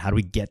about doing that? How do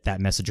we get that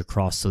message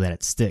across so that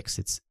it sticks?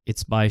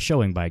 It's by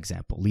showing by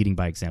example, leading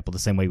by example, the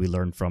same way we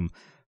learn from,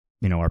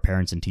 our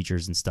parents and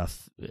teachers and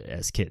stuff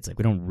as kids. Like,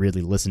 we don't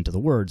really listen to the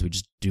words, we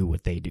just do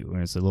what they do.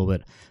 And it's a little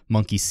bit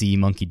monkey see,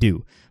 monkey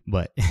do,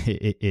 but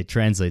it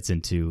translates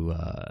into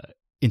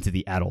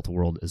the adult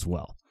world as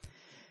well.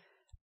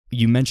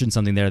 You mentioned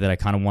something there that I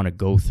kind of want to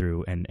go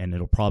through, and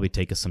it'll probably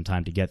take us some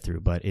time to get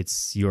through, but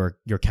it's your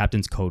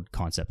captain's code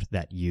concept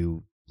that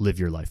you live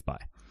your life by.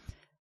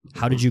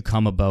 How did you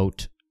come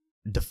about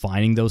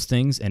defining those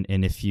things? And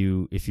if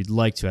you'd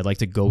like to, I'd like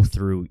to go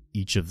through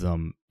each of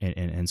them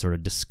and sort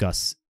of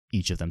discuss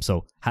each of them.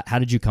 So how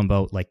did you come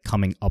about like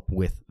coming up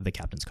with the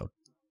captain's code?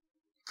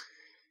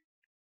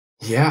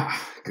 Yeah,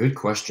 good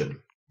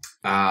question.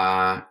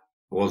 Well,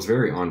 it's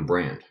very on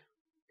brand,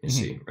 you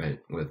see, right?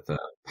 With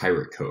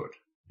pirate code,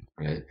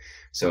 right?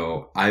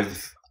 So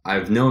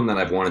I've known that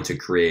I've wanted to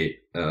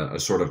create a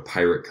sort of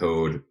pirate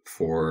code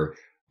for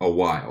a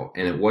while.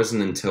 And it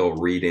wasn't until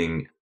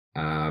reading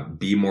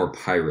Be More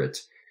Pirate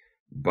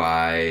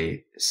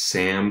by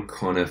Sam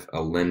Conniff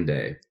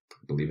Allende,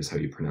 I believe is how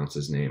you pronounce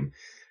his name,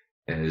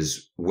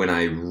 as when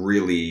I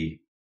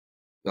really,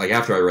 like,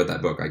 after I read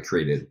that book, I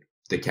created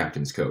the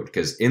Captain's Code,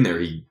 because in there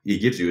he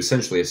gives you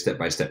essentially a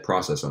step-by-step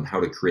process on how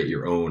to create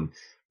your own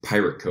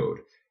pirate code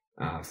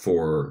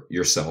for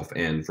yourself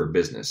and for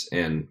business.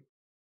 And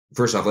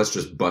first off, let's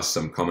just bust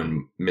some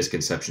common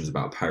misconceptions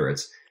about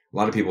pirates. A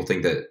lot of people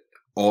think that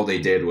all they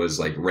did was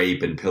like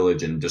rape and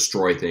pillage and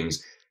destroy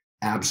things.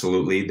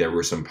 Absolutely, there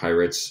were some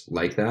pirates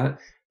like that.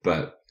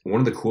 But one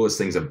of the coolest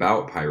things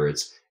about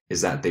pirates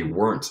is that they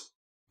weren't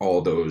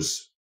all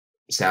those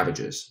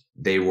savages.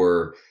 They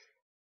were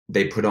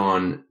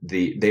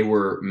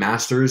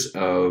masters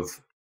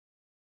of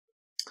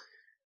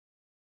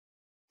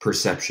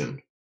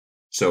perception.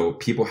 So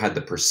people had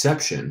the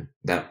perception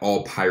that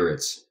all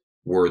pirates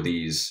were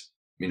these,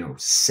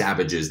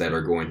 savages that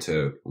are going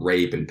to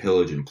rape and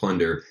pillage and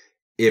plunder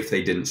if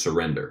they didn't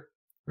surrender,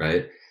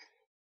 right?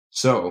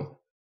 So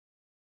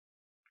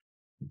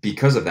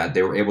because of that,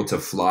 they were able to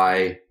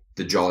fly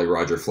the Jolly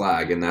Roger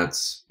flag, and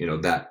that's,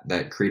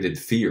 that created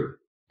fear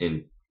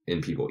in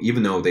people,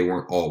 even though they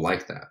weren't all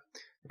like that,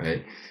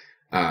 right?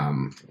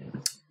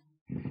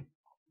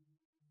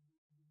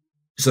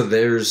 So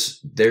there's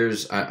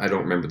I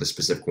don't remember the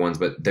specific ones,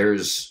 but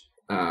there's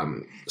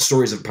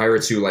stories of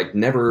pirates who like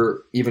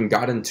never even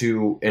got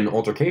into an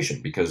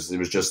altercation because it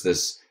was just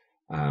this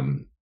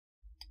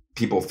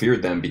people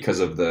feared them because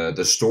of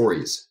the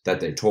stories that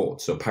they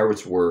told. So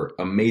pirates were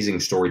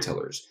amazing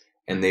storytellers,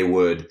 and they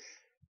would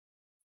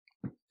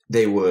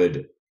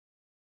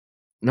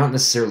not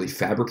necessarily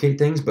fabricate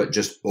things, but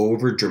just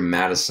over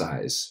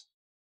dramatize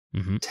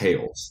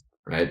tales,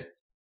 right?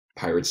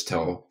 Pirates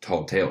tell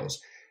tall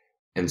tales.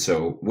 And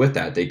so with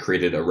that, they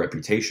created a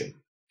reputation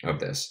of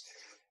this.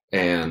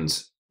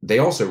 And they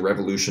also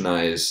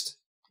revolutionized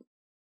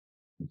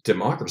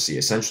democracy,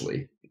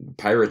 essentially.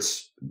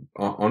 Pirates,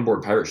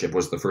 onboard pirate ship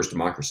was the first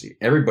democracy.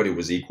 Everybody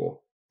was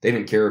equal. They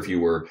didn't care if you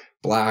were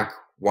black,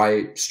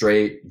 white,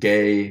 straight,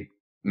 gay,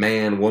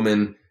 man,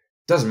 woman.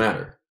 Doesn't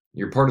matter.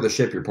 You're part of the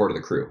ship. You're part of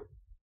the crew.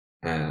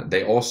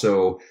 They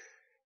also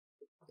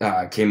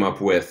came up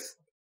with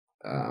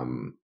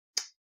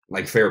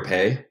like fair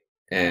pay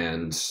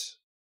and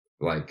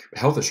like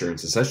health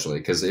assurance, essentially,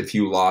 because if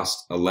you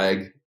lost a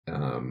leg,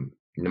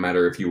 no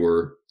matter if you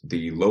were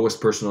the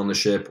lowest person on the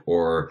ship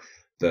or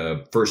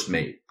the first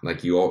mate,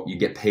 like you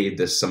get paid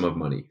this sum of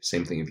money.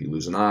 Same thing if you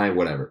lose an eye,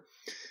 whatever.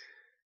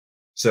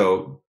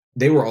 So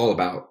they were all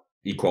about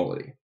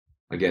equality.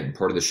 Again,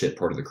 part of the ship,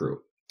 part of the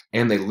crew.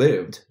 And they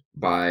lived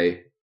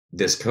by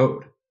this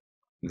code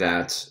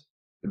that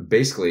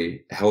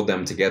basically held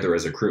them together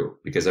as a crew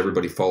because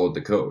everybody followed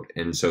the code.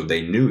 And so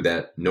they knew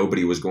that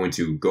nobody was going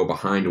to go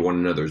behind one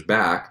another's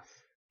back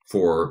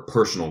for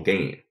personal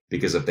gain,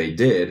 because if they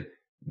did,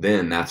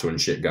 then that's when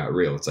shit got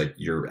real. It's like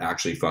you're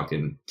actually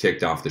fucking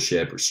kicked off the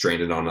ship or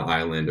stranded on an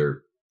island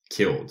or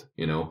killed,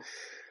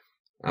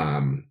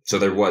 So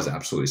there was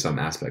absolutely some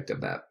aspect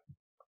of that.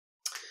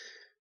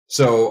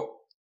 So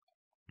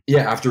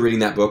yeah, after reading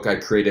that book, I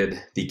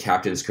created the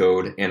Captain's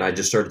Code, and I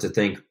just started to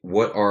think,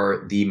 what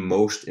are the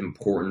most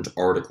important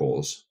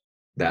articles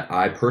that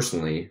I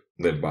personally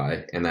live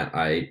by and that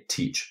I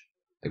teach?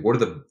 Like,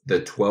 what are the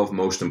 12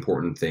 most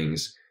important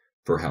things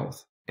for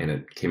health? And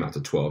it came out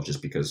to 12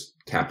 just because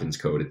Captain's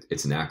Code,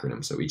 it's an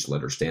acronym, so each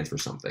letter stands for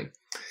something.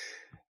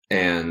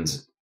 And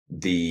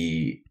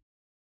the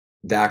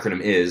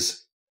acronym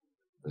is,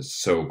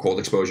 so cold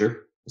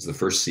exposure is the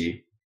first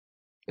C,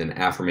 then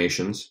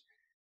affirmations,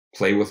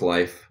 play with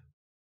life,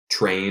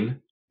 train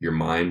your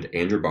mind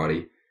and your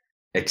body,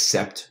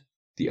 accept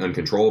the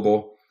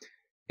uncontrollable,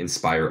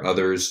 inspire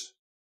others,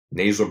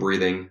 nasal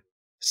breathing,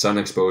 sun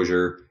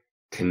exposure,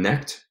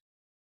 connect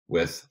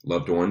with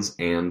loved ones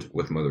and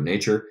with Mother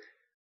Nature,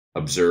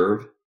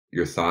 observe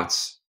your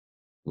thoughts,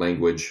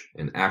 language,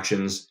 and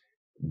actions,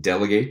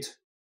 delegate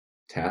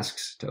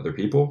tasks to other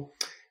people,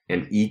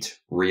 and eat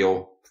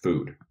real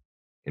food.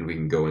 And we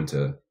can go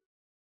into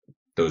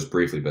those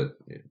briefly, but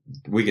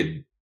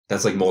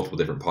that's like multiple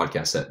different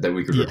podcasts that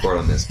we could record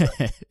on this.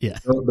 Yeah.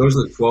 Those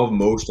are the 12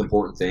 most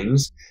important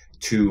things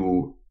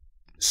to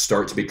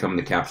start to become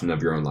the captain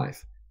of your own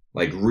life.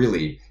 Like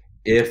really,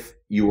 if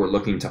you are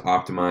looking to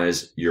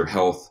optimize your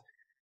health,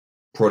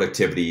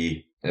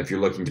 productivity, if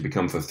you're looking to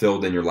become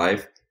fulfilled in your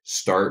life,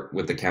 start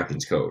with the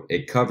Captain's Code.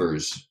 It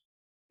covers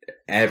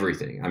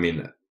everything. I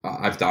mean,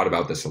 I've thought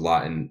about this a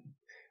lot, and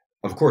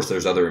of course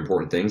there's other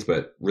important things,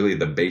 but really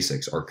the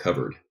basics are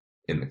covered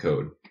in the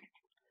code.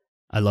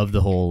 I love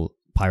the whole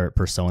pirate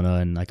persona,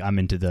 and like I'm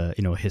into the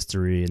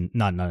history, and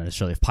not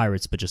necessarily of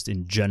pirates, but just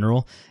in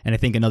general. And I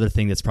think another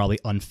thing that's probably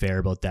unfair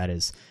about that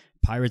is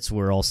pirates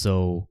were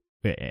also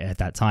at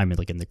that time,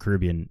 like in the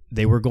Caribbean,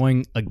 they were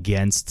going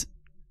against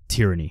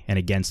tyranny and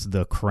against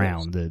the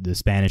crown, the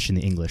Spanish and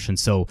the English. And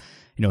so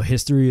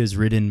history is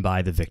written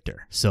by the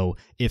victor. So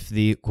if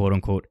the quote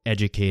unquote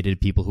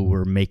educated people who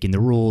were making the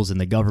rules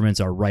and the governments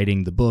are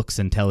writing the books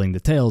and telling the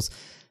tales,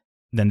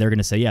 then they're going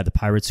to say, yeah, the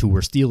pirates who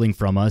were stealing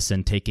from us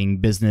and taking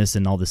business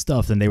and all this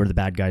stuff, then they were the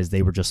bad guys.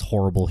 They were just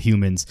horrible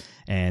humans.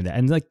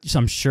 And like,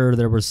 I'm sure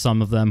there were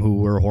some of them who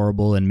were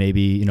horrible and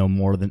maybe,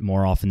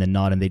 more often than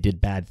not, and they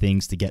did bad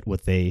things to get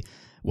what they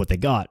what they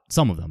got,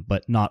 some of them,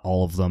 but not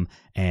all of them.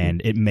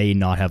 And it may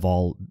not have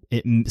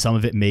some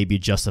of it may be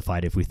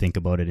justified if we think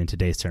about it in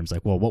today's terms.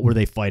 Like, well, what were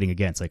they fighting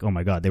against? Like, oh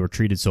my God, they were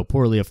treated so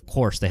poorly. Of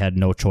course, they had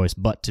no choice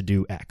but to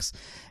do X.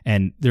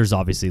 And there's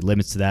obviously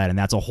limits to that. And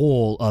that's a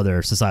whole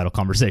other societal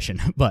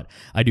conversation. But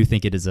I do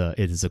think it is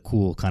a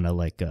cool kind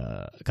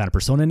of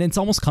persona. And it's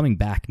almost coming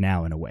back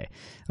now in a way.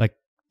 Like,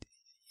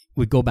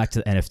 we go back to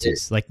the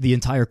NFTs, like the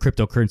entire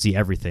cryptocurrency,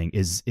 everything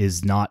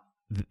is not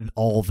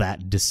all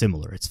that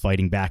dissimilar. It's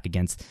fighting back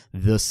against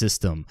the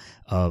system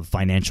of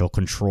financial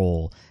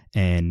control.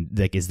 And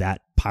like, is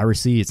that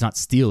piracy? It's not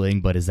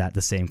stealing, but is that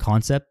the same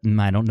concept?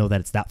 I don't know that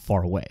it's that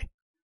far away.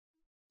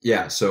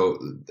 Yeah. So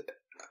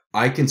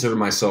I consider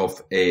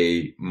myself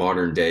a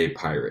modern day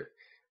pirate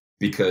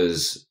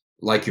because,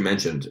 like you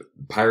mentioned,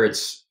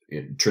 pirates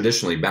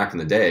traditionally back in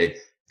the day,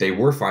 they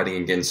were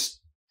fighting against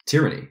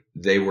tyranny.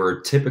 They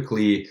were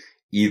typically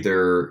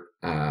either,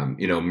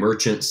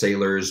 merchant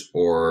sailors,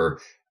 or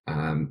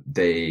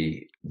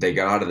they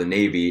got out of the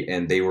Navy,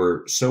 and they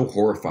were so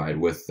horrified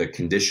with the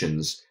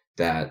conditions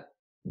that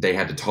they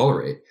had to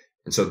tolerate.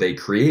 And so they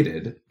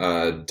created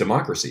a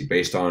democracy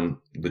based on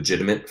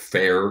legitimate,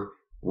 fair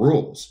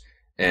rules.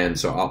 And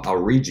so I'll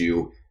read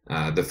you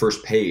the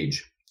first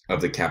page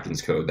of the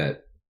Captain's Code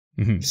that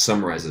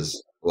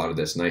summarizes a lot of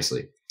this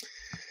nicely.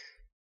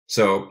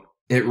 So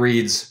it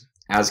reads,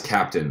 "As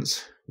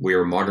captains, we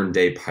are modern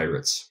day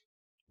pirates.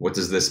 What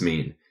does this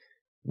mean?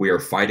 We are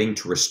fighting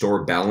to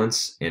restore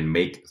balance and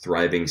make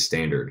thriving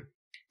standard.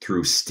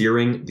 Through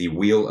steering the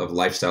wheel of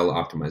lifestyle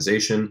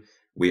optimization,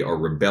 we are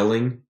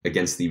rebelling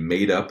against the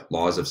made-up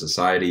laws of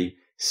society,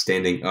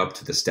 standing up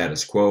to the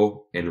status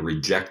quo, and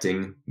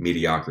rejecting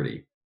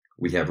mediocrity.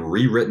 We have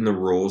rewritten the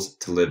rules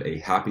to live a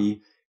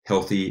happy,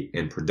 healthy,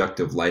 and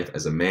productive life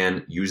as a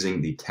man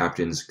using the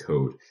Captain's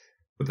Code.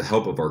 With the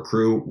help of our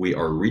crew, we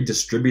are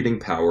redistributing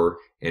power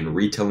and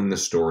retelling the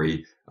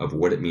story of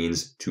what it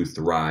means to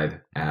thrive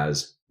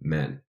as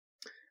men."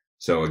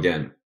 So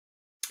again,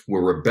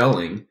 we're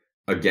rebelling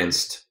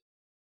against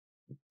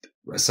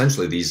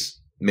essentially these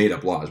made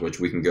up laws, which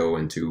we can go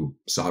into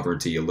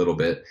sovereignty a little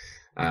bit.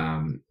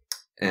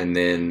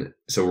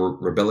 So we're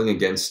rebelling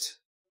against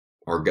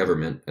our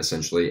government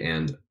essentially,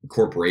 and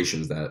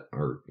corporations that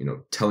are,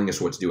 telling us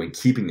what to do and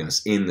keeping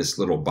us in this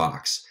little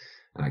box,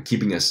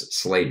 keeping us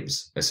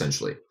slaves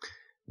essentially.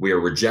 We are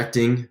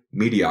rejecting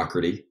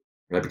mediocrity,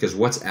 right? Because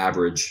what's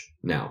average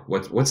now?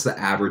 What's the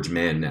average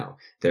man now?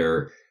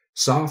 They're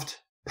soft,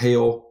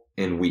 pale,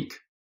 and weak.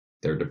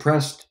 They're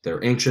depressed,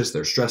 they're anxious,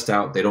 they're stressed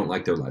out, they don't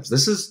like their lives.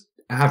 This is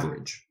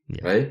average,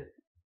 right?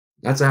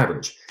 That's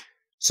average.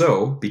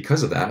 So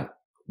because of that,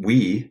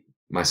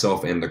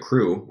 myself and the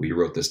crew, we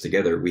wrote this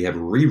together. We have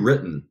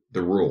rewritten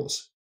the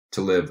rules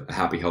to live a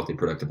happy, healthy,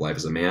 productive life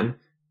as a man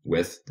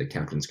with the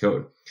Captain's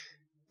Code.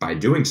 By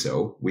doing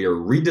so, we are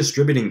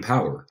redistributing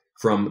power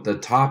from the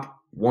top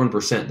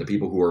 1%, the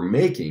people who are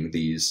making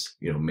these,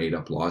 made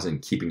up laws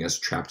and keeping us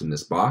trapped in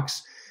this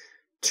box,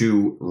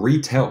 to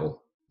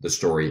retell the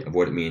story of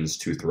what it means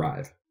to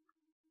thrive.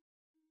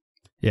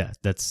 Yeah,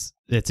 it's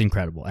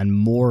incredible. And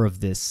more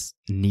of this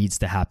needs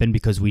to happen,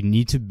 because we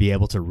need to be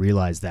able to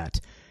realize that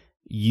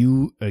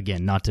you,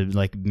 again, not to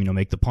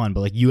make the pun,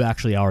 but you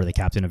actually are the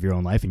captain of your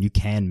own life, and you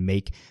can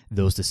make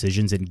those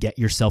decisions and get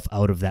yourself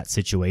out of that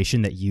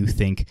situation that you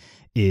think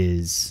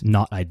is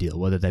not ideal,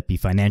 whether that be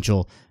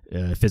financial,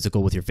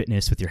 physical, with your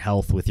fitness, with your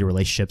health, with your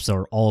relationships,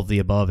 or all of the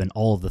above and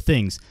all of the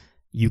things.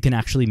 You can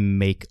actually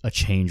make a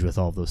change with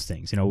all of those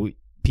things.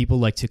 People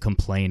like to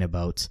complain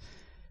about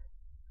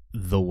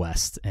the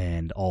West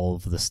and all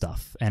of the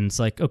stuff. And it's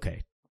like,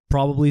 okay,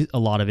 probably a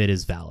lot of it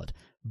is valid,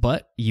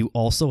 but you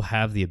also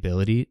have the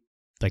ability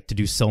to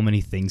do so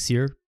many things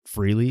here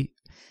freely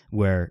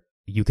where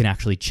you can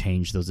actually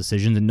change those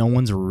decisions, and no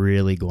one's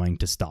really going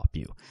to stop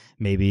you.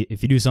 Maybe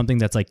if you do something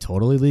that's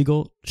totally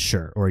legal,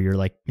 sure. Or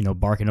you're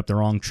barking up the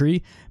wrong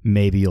tree,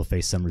 maybe you'll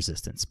face some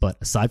resistance. But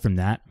aside from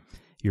that,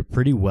 you're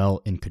pretty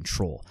well in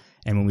control.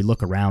 And when we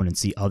look around and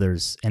see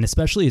others, and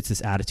especially it's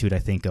this attitude, I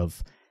think,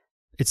 of,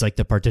 it's like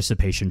the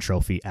participation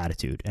trophy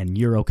attitude, and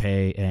you're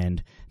okay,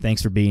 and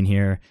thanks for being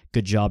here,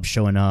 good job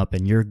showing up,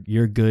 and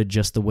you're good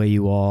just the way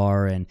you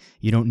are, and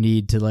you don't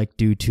need to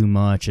do too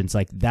much. And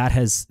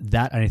it's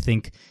that, and I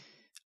think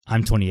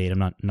I'm 28,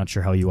 I'm not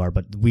sure how you are,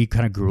 but we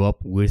kind of grew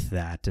up with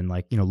that. And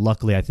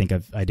luckily I think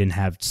I didn't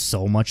have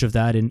so much of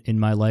that in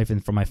my life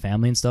and from my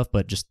family and stuff,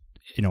 but just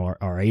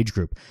our age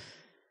group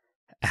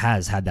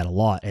has had that a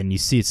lot. And you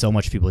see it so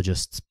much, people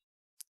just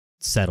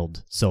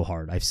settled so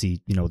hard. I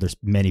see, there's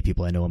many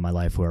people I know in my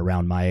life who are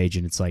around my age,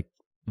 and it's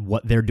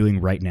what they're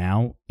doing right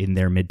now in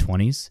their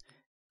mid-20s,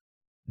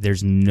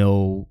 there's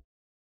no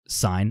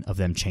sign of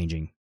them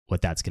changing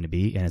what that's going to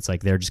be. And it's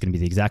they're just going to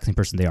be the exact same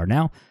person they are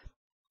now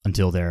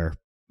until for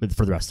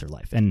the rest of their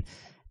life. And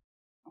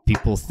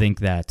people think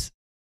that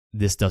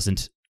this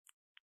doesn't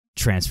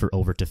transfer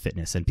over to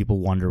fitness, and people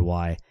wonder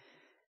why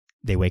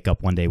they wake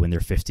up one day when they're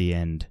 50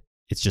 and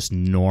it's just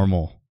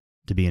normal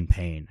to be in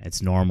pain.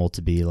 It's normal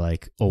to be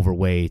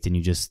overweight, and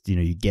you just,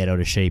 you get out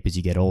of shape as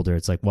you get older.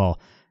 It's well,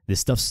 this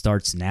stuff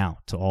starts now.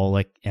 To all,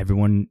 like,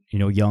 everyone,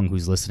 young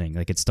who's listening,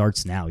 like, it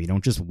starts now. You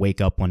don't just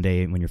wake up one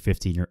day when you're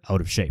 50 and you're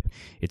out of shape.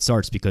 It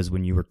starts because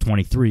when you were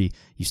 23,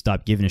 you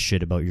stopped giving a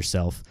shit about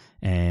yourself,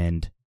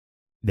 and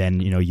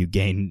then, you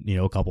gain,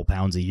 a couple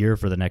pounds a year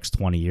for the next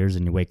 20 years,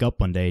 and you wake up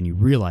one day and you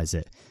realize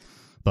it.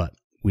 But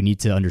we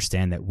need to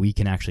understand that we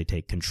can actually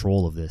take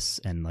control of this,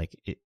 and like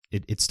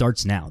it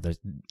starts now.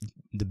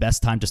 The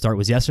best time to start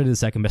was yesterday. The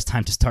second best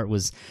time to start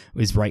was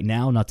right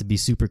now. Not to be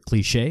super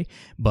cliche,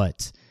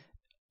 but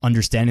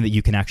understanding that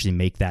you can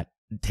actually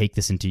take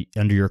this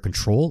under your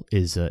control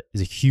is a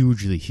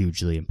hugely,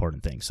 hugely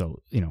important thing.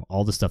 So,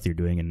 all the stuff that you're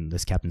doing in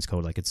this Captain's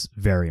Code, like, it's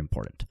very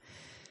important.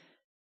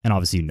 And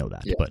obviously you know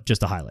that, yeah. But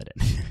just to highlight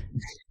it.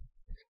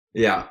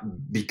 Yeah.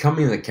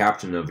 Becoming the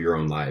captain of your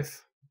own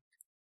life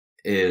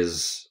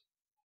is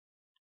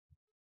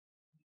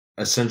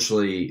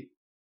essentially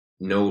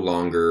no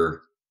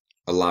longer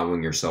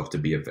allowing yourself to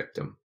be a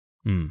victim.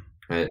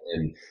 Right?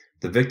 And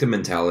the victim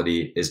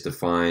mentality is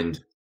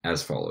defined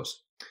as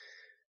follows.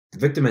 The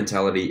victim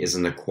mentality is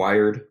an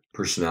acquired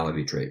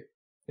personality trait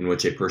in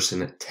which a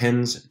person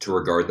tends to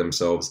regard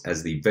themselves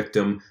as the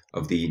victim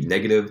of the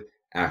negative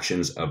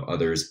actions of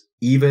others,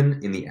 even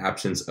in the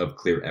absence of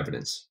clear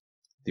evidence.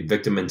 The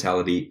victim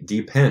mentality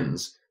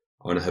depends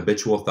on a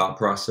habitual thought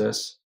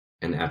process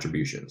and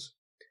attributions.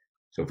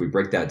 So if we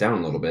break that down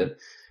a little bit,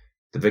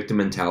 the victim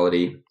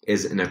mentality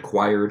is an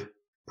acquired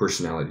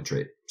personality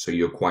trait. So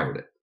you acquired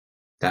it.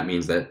 That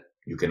means that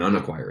you can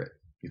unacquire it.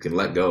 You can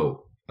let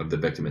go of the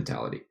victim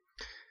mentality.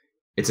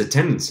 It's a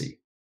tendency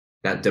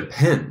that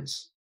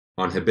depends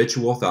on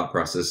habitual thought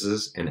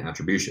processes and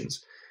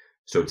attributions.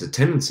 So it's a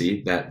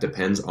tendency that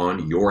depends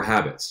on your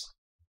habits.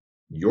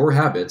 Your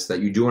habits that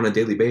you do on a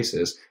daily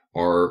basis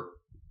are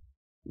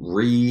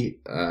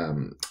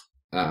reaffirming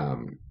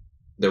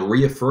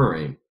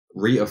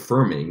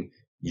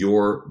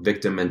your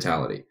victim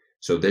mentality.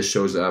 So this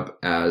shows up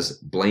as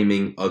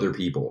blaming other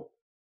people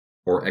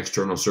or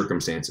external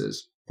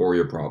circumstances for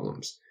your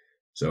problems.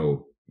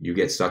 So you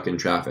get stuck in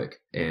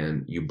traffic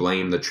and you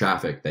blame the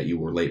traffic that you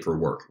were late for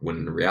work, when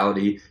in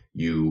reality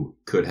you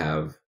could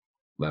have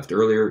left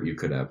earlier, you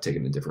could have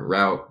taken a different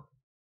route,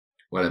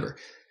 whatever.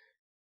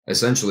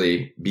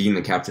 Essentially, being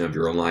the captain of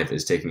your own life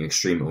is taking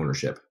extreme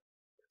ownership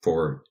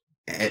for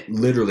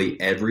literally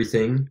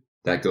everything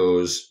that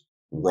goes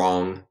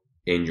wrong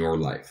in your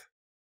life.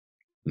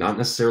 Not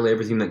necessarily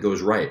everything that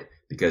goes right,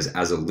 because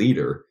as a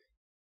leader,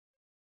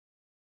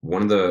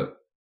 one of the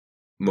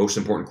most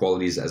important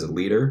qualities as a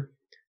leader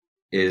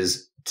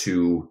is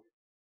to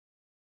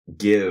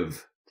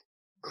give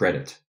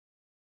credit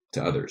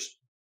to others.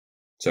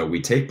 So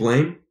we take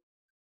blame,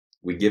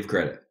 we give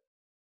credit.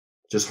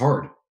 Just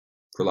hard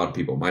for a lot of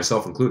people,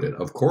 myself included.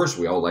 Of course,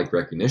 we all like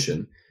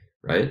recognition,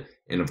 right?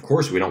 And of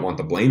course, we don't want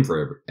the blame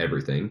for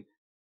everything,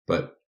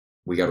 but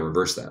we got to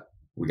reverse that.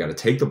 We got to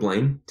take the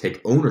blame,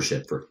 take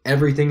ownership for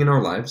everything in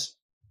our lives,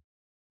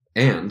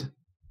 and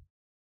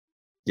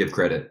give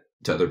credit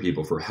to other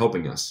people for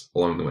helping us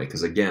along the way.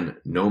 Because again,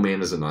 no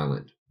man is an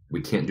island.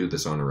 We can't do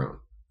this on our own,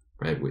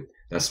 right?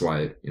 That's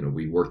why,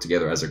 we work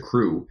together as a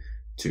crew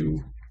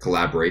to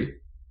collaborate,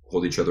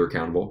 hold each other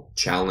accountable,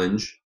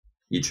 challenge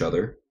each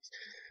other,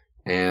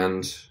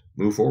 and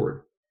move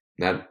forward.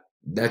 That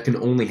can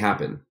only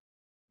happen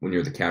when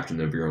you're the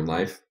captain of your own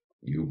life.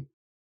 You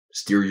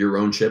steer your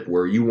own ship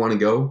where you want to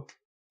go.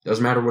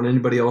 Doesn't matter what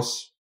anybody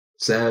else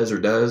says or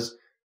does.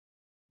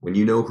 When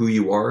you know who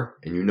you are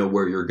and you know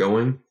where you're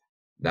going,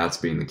 that's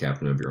being the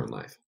captain of your own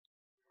life.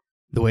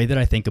 The way that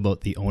I think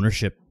about the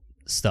ownership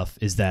stuff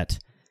is that,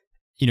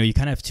 you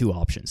kind of have two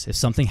options. If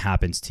something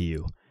happens to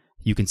you,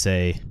 you can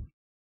say,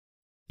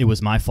 it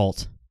was my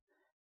fault.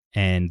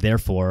 And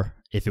therefore,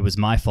 if it was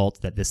my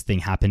fault that this thing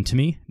happened to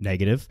me, a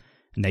negative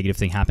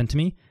thing happened to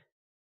me,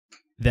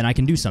 then I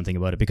can do something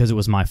about it because it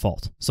was my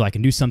fault. So I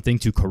can do something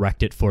to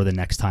correct it for the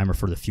next time or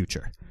for the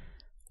future.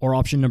 Or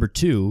option number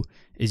two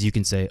is you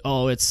can say,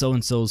 oh, it's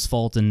so-and-so's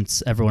fault and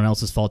it's everyone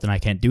else's fault and I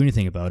can't do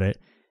anything about it.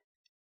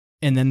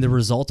 And then the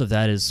result of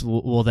that is,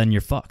 well, then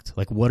you're fucked.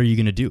 Like, what are you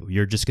going to do?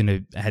 You're just going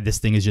to, this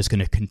thing is just going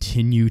to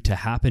continue to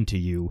happen to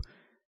you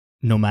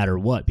no matter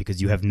what,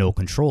 because you have no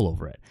control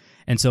over it.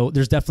 And so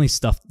there's definitely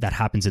stuff that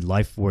happens in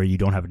life where you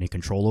don't have any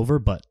control over,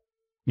 but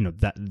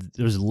that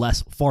there's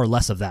far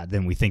less of that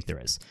than we think there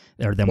is,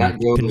 or than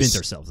we convince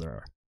ourselves there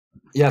are.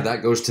 Yeah,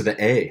 that goes to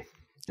the A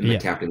in the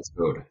Captain's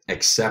Code.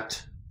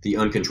 Accept the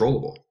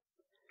uncontrollable,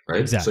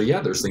 right? Exactly. So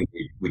yeah, there's things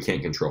we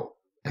can't control.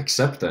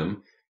 Accept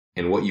them,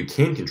 and what you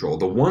can control,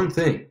 the one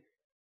thing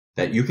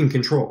that you can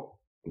control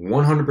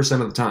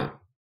 100% of the time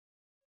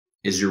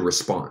is your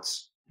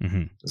response.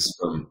 Mm-hmm. This is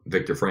from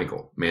Viktor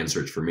Frankl, Man's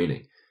Search for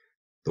Meaning.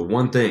 The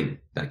one thing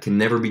that can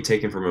never be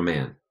taken from a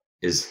man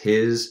is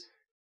his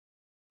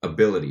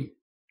ability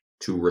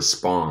to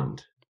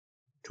respond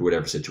to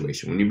whatever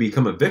situation. When you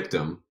become a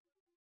victim,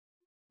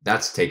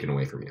 that's taken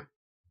away from you,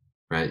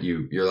 right?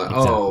 You're like,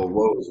 exactly. Oh,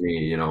 woe is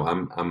me.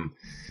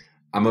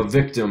 I'm a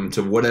victim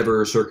to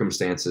whatever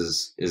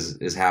circumstances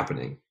is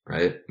happening,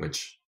 right?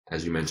 Which,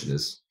 as you mentioned,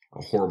 is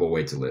a horrible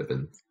way to live,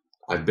 and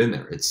I've been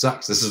there. It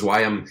sucks. This is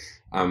why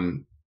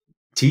I'm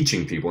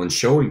teaching people and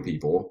showing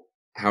people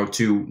how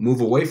to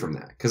move away from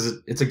that, because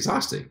it's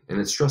exhausting and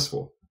it's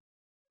stressful.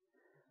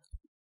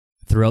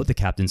 Throughout the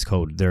Captain's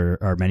Code, there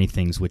are many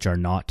things which are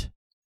not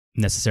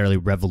necessarily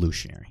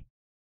revolutionary,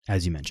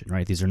 as you mentioned,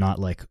 right? These are not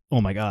like,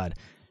 oh my God,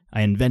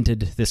 I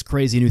invented this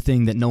crazy new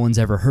thing that no one's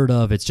ever heard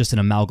of. It's just an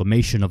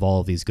amalgamation of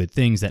all of these good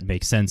things that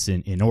make sense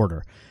in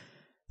order.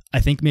 I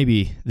think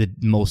maybe the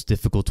most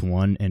difficult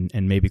one,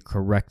 and maybe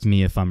correct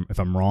me if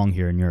I'm wrong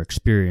here in your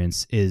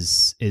experience,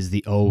 is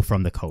the O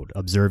from the code.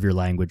 Observe your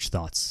language,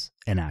 thoughts,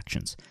 and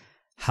actions.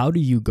 How do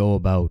you go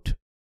about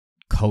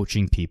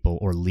coaching people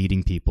or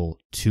leading people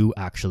to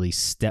actually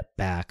step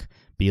back,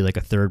 be like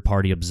a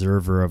third-party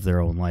observer of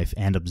their own life,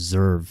 and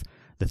observe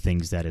the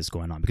things that is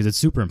going on? Because it's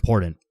super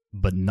important,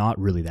 but not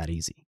really that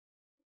easy.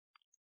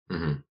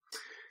 Mm-hmm.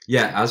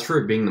 Yeah, as for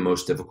it being the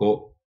most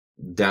difficult,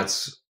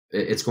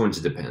 it's going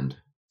to depend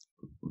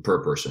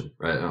per person,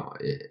 right?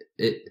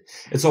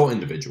 It's all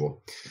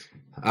individual.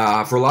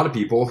 For a lot of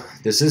people,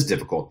 this is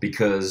difficult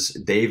because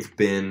they've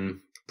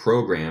been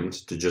programmed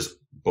to just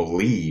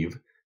believe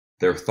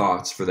their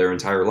thoughts for their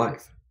entire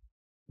life.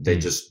 They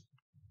just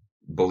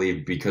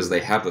believe because they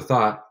have the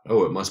thought,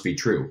 oh, it must be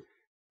true.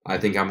 I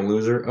think I'm a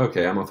loser.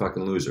 Okay, I'm a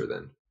fucking loser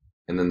then.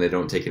 And then they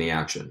don't take any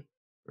action,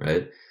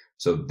 right?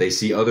 So they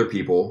see other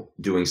people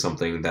doing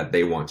something that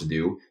they want to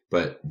do,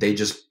 but they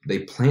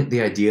plant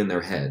the idea in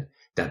their head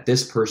that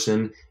this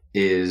person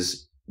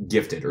is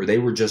gifted or they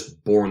were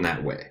just born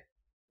that way,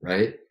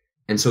 right?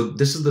 And so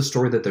this is the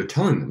story that they're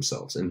telling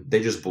themselves, and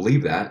they just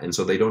believe that, and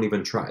so they don't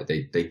even try.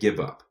 They give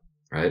up,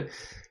 right?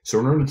 So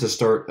in order to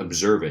start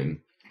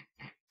observing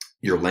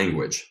your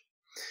language,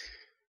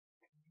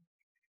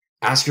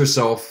 ask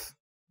yourself,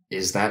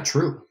 is that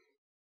true?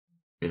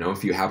 You know,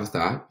 if you have a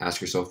thought,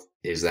 ask yourself,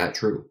 is that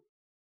true?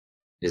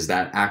 Is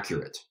that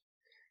accurate?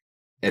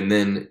 And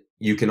then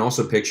you can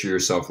also picture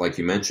yourself, like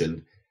you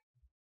mentioned,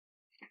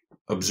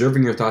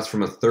 observing your thoughts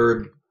from a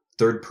third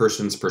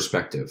person's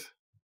perspective,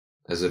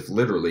 as if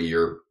literally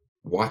you're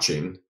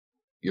watching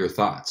your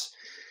thoughts.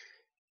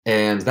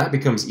 And that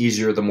becomes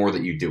easier the more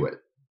that you do it,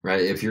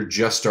 right? If you're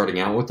just starting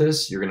out with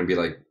this, you're going to be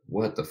like,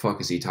 what the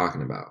fuck is he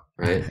talking about,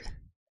 right?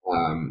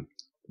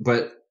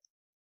 But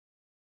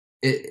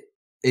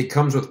it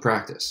comes with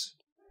practice.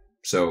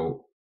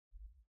 So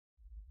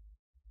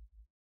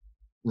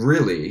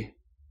really,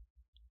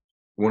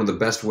 one of the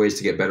best ways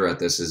to get better at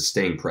this is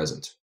staying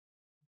present.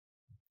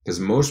 Because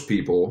most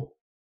people,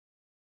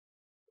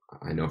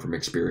 I know from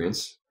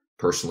experience,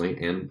 personally,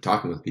 and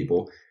talking with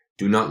people,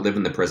 do not live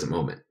in the present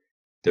moment.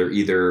 They're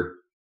either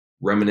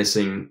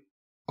reminiscing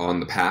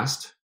on the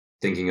past,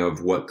 thinking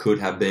of what could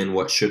have been,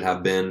 what should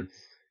have been,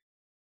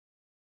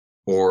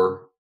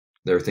 or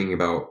they're thinking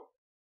about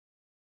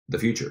the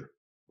future,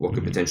 what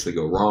could potentially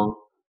go wrong,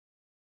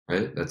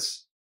 right?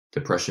 That's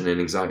depression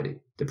and anxiety.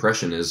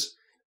 Depression is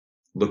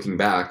looking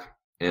back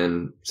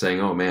and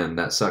saying, oh man,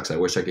 that sucks. I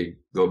wish I could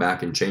go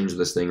back and change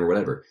this thing or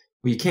whatever.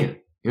 Well, you can't.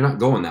 You're not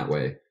going that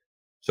way.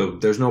 So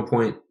there's no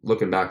point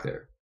looking back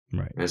there.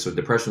 Right. And so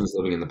depression is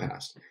living in the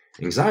past.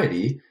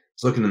 Anxiety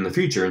is looking in the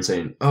future and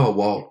saying, oh,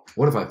 well,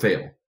 what if I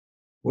fail?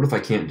 What if I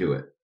can't do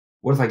it?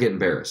 What if I get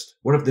embarrassed?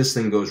 What if this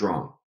thing goes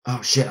wrong?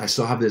 Oh shit, I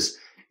still have this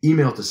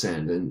email to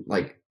send. And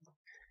like,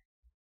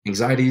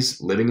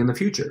 anxiety's living in the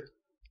future,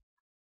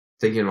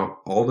 thinking about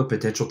all the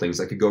potential things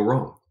that could go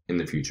wrong in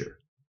the future.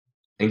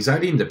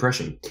 Anxiety and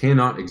depression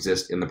cannot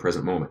exist in the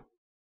present moment,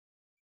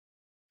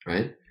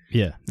 right?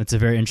 Yeah, that's a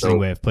very interesting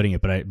way of putting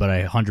it, but I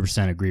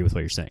 100% agree with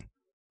what you're saying.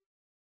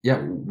 Yeah,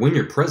 when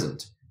you're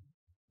present,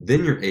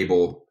 then you're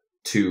able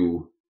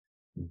to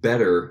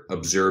better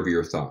observe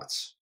your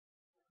thoughts.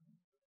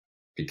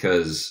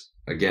 Because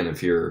again,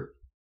 if you're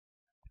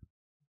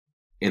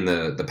in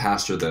the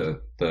past or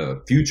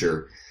the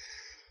future,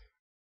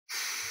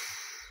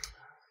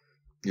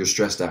 you're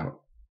stressed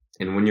out.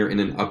 And when you're in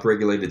an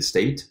upregulated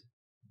state,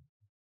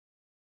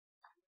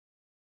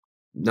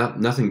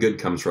 nothing good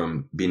comes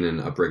from being in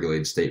an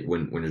upregulated state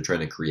when you're trying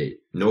to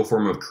create. No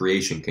form of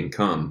creation can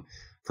come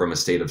from a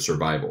state of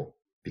survival,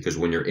 because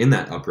when you're in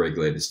that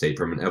upregulated state,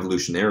 from an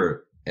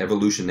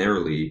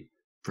evolutionarily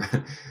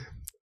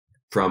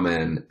from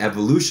an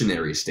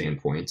evolutionary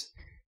standpoint,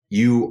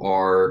 you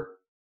are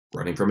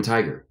running from a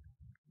tiger,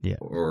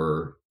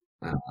 or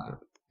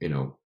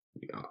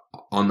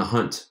on the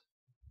hunt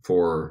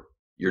for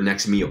your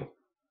next meal.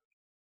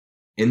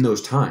 In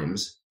those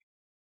times,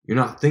 you're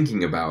not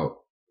thinking about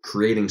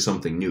creating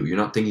something new. You're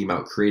not thinking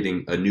about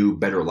creating a new,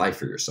 better life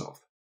for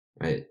yourself,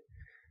 right?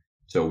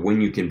 So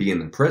when you can be in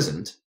the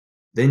present,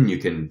 then you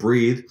can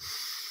breathe.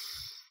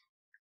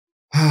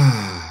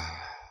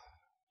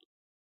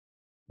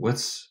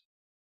 What's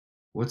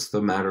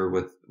the matter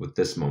with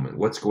this moment?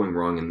 What's going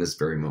wrong in this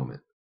very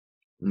moment?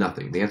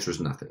 Nothing. The answer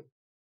is nothing.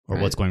 Or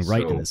right? What's going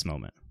right in this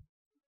moment?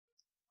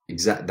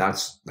 Exactly.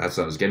 That's what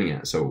I was getting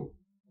at. So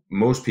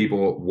most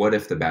people, what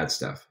if the bad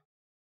stuff?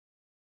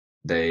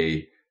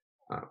 They,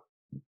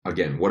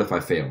 again, what if I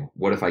fail?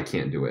 What if I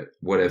can't do it?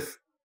 What if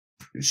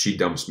she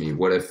dumps me?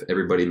 What if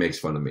everybody makes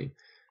fun of me?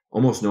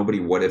 Almost nobody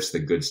what ifs the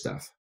good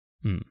stuff.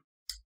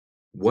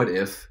 What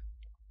if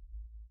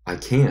I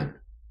can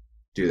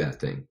do that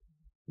thing?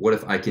 What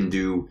if I can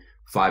do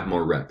 5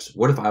 more reps?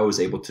 What if I was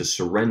able to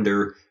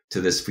surrender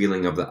to this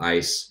feeling of the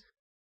ice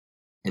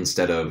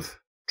instead of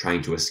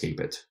trying to escape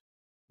it?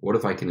 What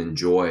if I can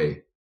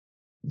enjoy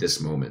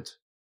this moment,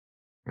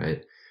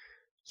 right?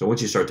 So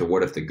once you start to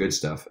what if the good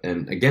stuff,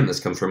 and again, this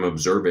comes from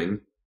observing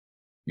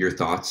your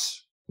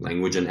thoughts,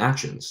 language, and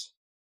actions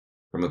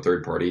from a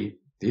third party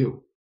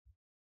view,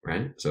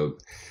 right? So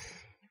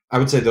I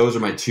would say those are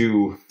my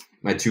two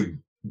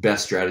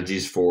best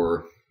strategies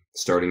for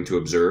starting to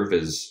observe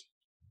is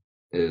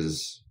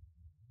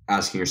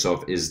asking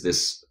yourself, is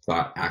this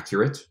thought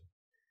accurate?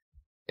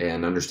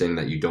 And understanding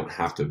that you don't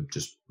have to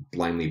just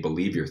blindly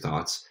believe your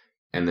thoughts,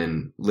 and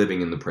then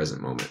living in the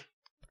present moment.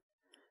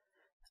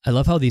 I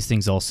love how these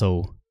things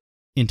also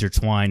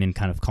intertwine and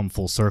kind of come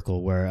full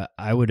circle, where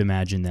I would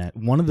imagine that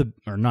one of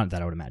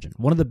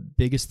the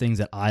biggest things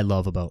that I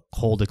love about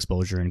cold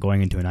exposure and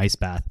going into an ice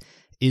bath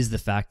is the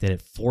fact that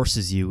it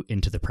forces you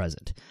into the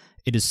present.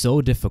 It is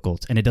so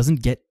difficult, and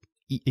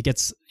you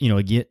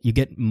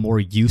get more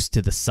used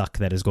to the suck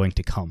that is going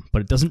to come,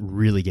 but it doesn't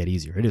really get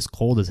easier. It is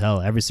cold as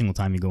hell every single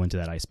time you go into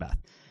that ice bath,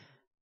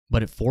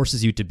 but it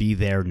forces you to be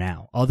there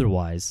now.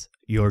 Otherwise,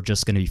 you're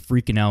just going to be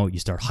freaking out. You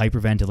start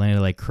hyperventilating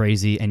like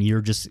crazy, and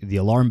the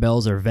alarm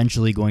bells are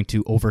eventually going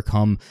to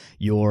overcome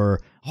your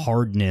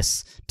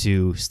hardness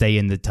to stay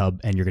in the tub,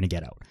 and you're going to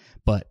get out.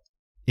 But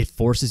it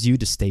forces you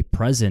to stay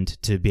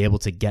present to be able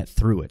to get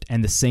through it.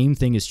 And the same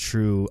thing is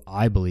true,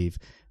 I believe,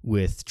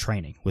 with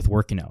training, with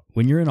working out.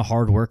 When you're in a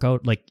hard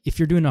workout, like if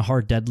you're doing a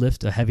hard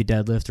deadlift, a heavy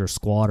deadlift or a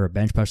squat or a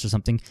bench press or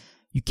something,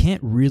 you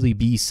can't really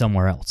be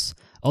somewhere else.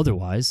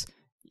 Otherwise,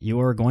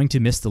 you're going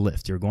to miss the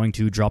lift. You're going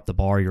to drop the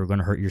bar. You're going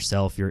to hurt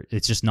yourself.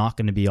 It's just not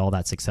going to be all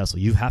that successful.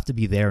 You have to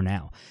be there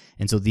now.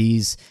 And so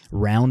these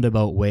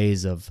roundabout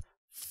ways of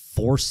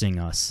forcing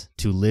us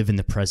to live in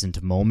the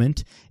present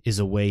moment is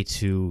a way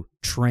to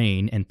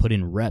train and put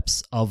in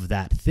reps of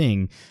that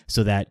thing,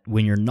 so that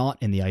when you're not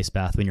in the ice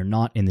bath, when you're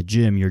not in the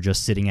gym, you're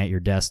just sitting at your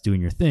desk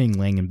doing your thing,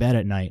 laying in bed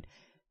at night,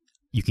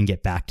 you can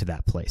get back to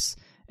that place.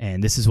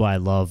 And this is why I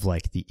love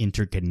like the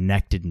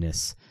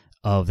interconnectedness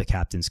of the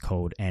Captain's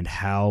Code, and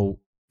how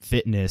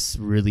fitness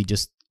really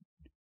just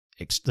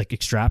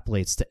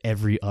extrapolates to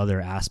every other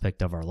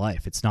aspect of our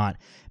life. It's not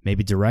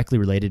maybe directly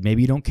related.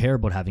 Maybe you don't care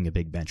about having a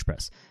big bench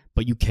press,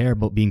 but you care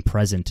about being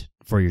present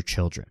for your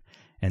children.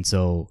 And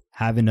so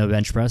having a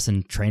bench press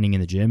and training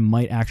in the gym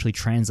might actually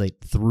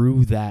translate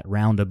through that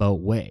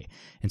roundabout way.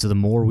 And so the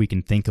more we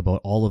can think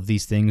about all of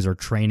these things, or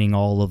training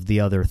all of the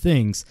other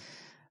things,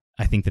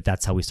 I think that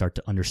that's how we start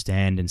to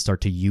understand and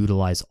start to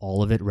utilize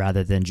all of it,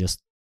 rather than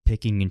just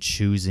picking and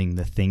choosing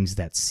the things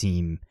that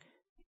seem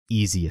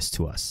easiest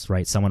to us,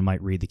 right? Someone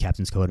might read the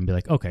Captain's Code and be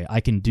like, okay,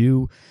 I can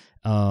do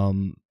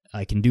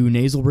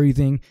nasal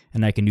breathing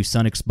and I can do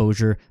sun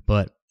exposure,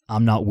 but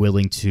I'm not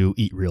willing to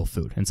eat real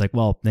food. And it's like,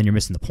 well, then you're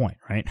missing the point,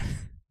 right?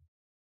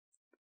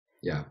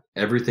 Yeah,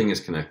 everything is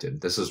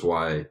connected. This is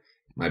why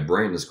my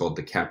brand is called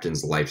the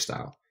Captain's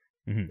Lifestyle.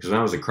 Because when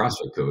I was a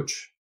CrossFit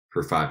coach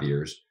for 5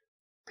 years,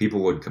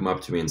 people would come up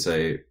to me and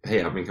say,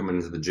 hey, I've been coming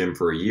into the gym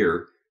for a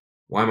year.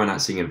 Why am I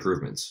not seeing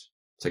improvements?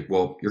 It's like,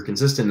 well, you're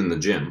consistent in the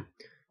gym,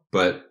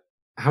 but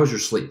how's your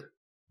sleep?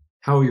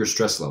 How are your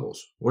stress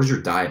levels? What is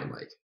your diet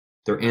like?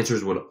 Their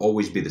answers would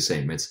always be the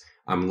same.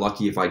 I'm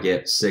lucky if I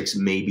get 6,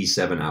 maybe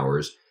 7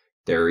 hours.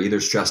 They're either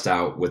stressed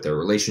out with their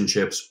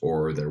relationships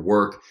or their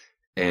work,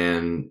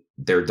 and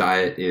their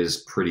diet is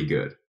pretty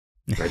good,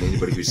 right?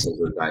 Anybody who says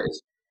their diet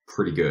is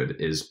pretty good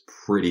is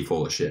pretty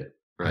full of shit,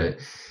 right?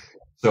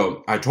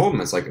 So I told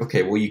them, it's like,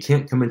 okay, well, you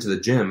can't come into the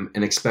gym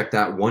and expect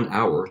that 1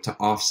 hour to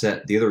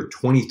offset the other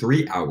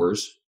 23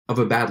 hours of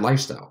a bad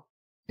lifestyle.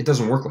 It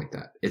doesn't work like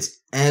that.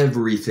 It's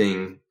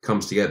everything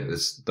comes together.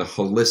 It's the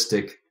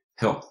holistic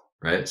health,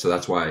 right? So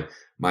that's why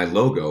my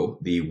logo,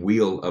 the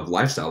wheel of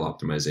lifestyle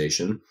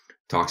optimization,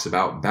 talks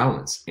about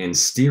balance and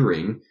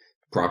steering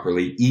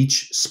properly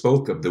each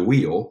spoke of the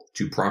wheel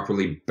to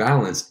properly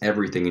balance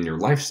everything in your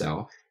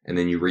lifestyle. And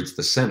then you reach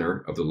the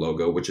center of the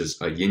logo, which is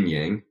a yin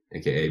yang,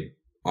 aka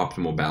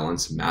optimal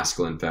balance,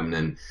 masculine,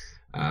 feminine,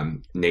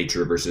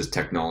 nature versus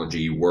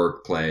technology,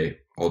 work, play,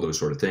 all those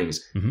sort of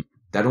things. Mm-hmm.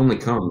 That only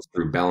comes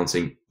through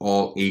balancing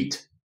all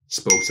 8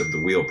 spokes of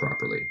the wheel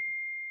properly,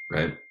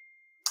 right?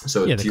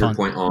 So to your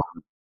point on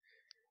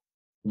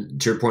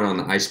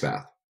the ice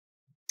bath,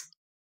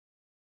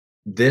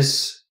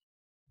 this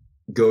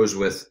goes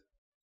with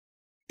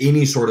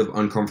any sort of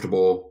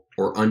uncomfortable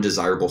or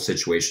undesirable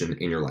situation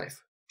in your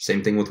life.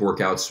 Same thing with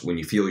workouts. When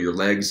you feel your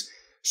legs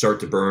start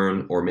to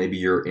burn, or maybe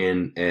you're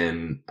in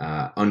an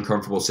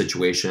uncomfortable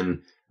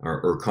situation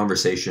or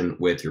conversation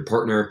with your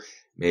partner,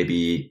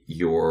 maybe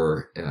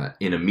you're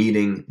in a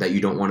meeting that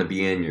you don't want to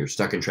be in, you're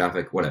stuck in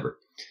traffic, whatever.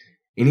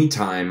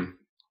 Anytime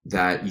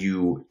that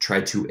you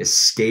try to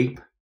escape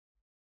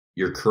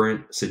your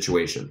current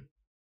situation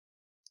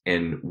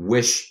and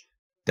wish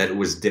that it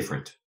was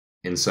different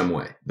in some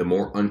way, the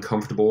more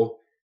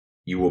uncomfortable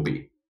you will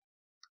be.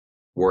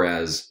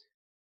 Whereas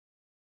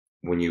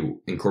when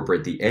you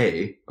incorporate the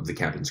A of the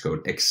Captain's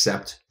Code,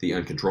 accept the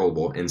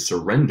uncontrollable and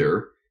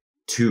surrender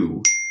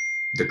to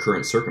the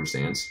current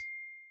circumstance,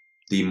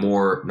 the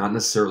more, not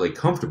necessarily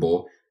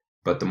comfortable,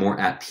 but the more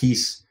at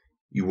peace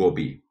you will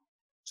be.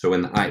 So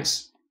in the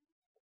ice,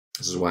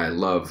 this is why I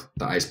love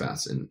the ice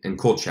baths and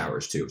cold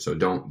showers too. So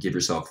don't give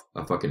yourself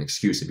a fucking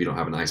excuse if you don't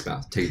have an ice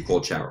bath. Take a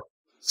cold shower.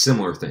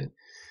 Similar thing.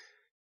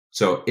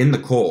 So in the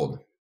cold,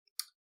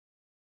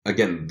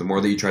 again, the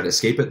more that you try to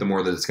escape it, the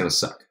more that it's going to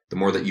suck. The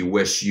more that you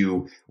wish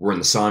you were in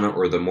the sauna,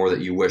 or the more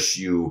that you wish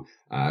you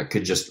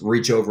could just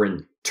reach over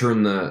and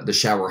turn the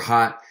shower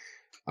hot,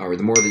 or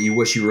the more that you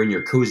wish you were in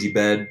your cozy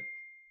bed,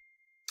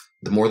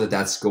 the more that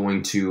that's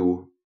going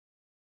to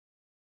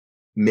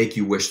make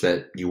you wish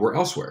that you were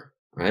elsewhere,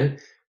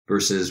 right?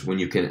 Versus when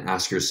you can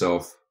ask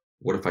yourself,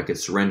 what if I could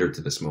surrender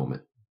to this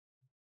moment?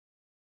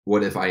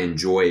 What if I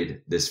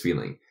enjoyed this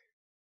feeling?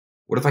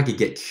 What if I could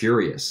get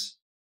curious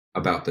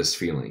about this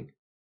feeling?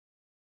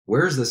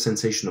 Where is the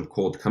sensation of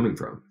cold coming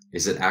from?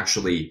 Is it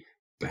actually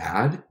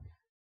bad?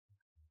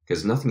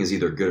 Because nothing is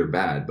either good or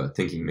bad, but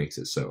thinking makes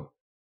it so.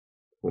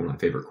 One of my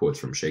favorite quotes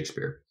from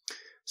Shakespeare.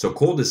 So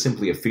cold is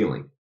simply a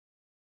feeling.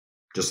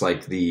 Just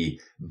like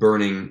the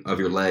burning of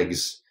your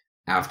legs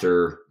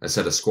after a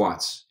set of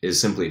squats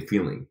is simply a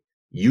feeling.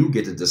 You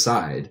get to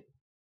decide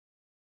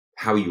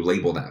how you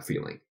label that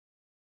feeling.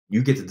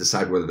 You get to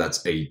decide whether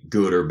that's a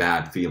good or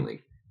bad feeling,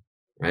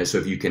 right? So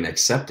if you can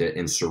accept it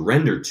and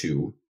surrender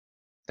to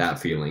that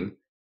feeling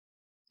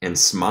and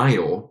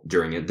smile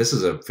during it, this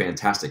is a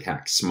fantastic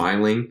hack.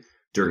 Smiling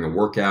during a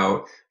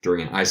workout,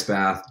 during an ice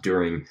bath,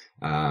 during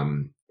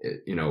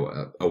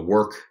a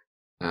work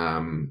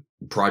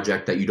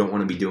project that you don't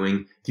want to be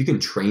doing. If you can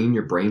train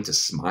your brain to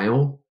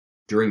smile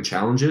during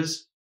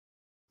challenges,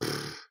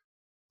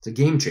 it's a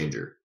game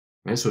changer,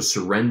 right? So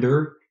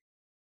surrender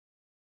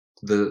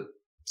the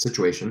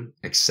situation,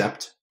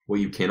 accept what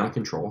you cannot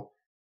control,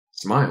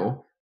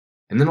 smile,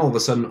 and then all of a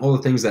sudden, all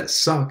the things that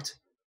sucked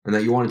and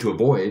that you wanted to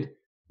avoid,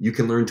 you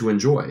can learn to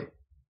enjoy.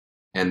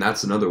 And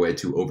that's another way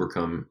to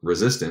overcome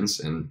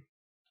resistance and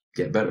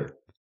get better.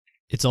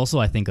 It's also,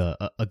 I think,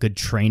 a good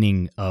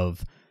training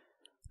of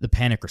the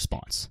panic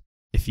response.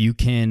 If you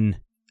can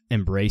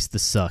embrace the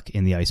suck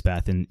in the ice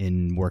bath,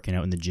 in working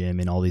out in the gym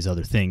and all these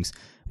other things,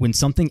 when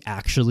something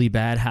actually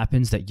bad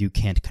happens that you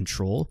can't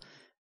control,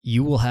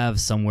 you will have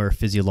somewhere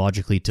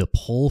physiologically to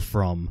pull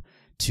from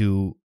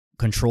to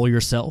control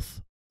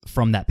yourself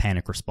from that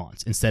panic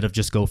response. Instead of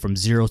just go from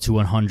 0 to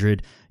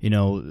 100,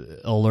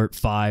 alert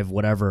 5,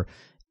 whatever,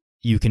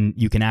 you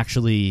can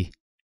actually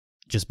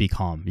just be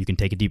calm. You can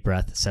take a deep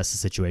breath, assess the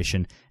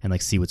situation,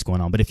 and see what's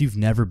going on. But if you've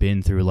never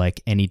been through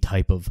any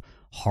type of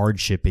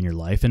hardship in your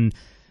life, and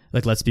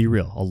let's be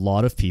real, a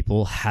lot of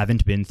people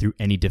haven't been through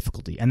any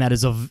difficulty, and that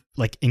is a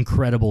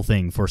incredible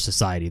thing for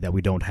society that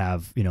we don't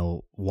have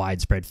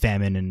widespread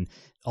famine and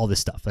all this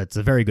stuff. That's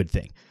a very good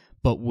thing.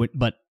 But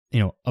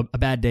a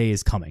bad day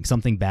is coming.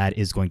 Something bad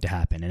is going to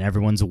happen, and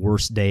everyone's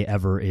worst day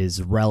ever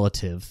is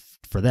relative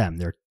for them.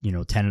 They're 10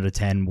 out of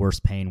 10,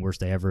 worst pain, worst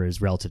day ever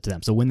is relative to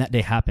them. So when that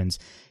day happens,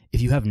 if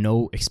you have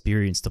no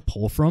experience to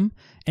pull from,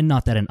 and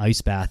not that an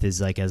ice bath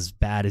is as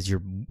bad as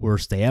your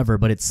worst day ever,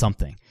 but it's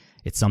something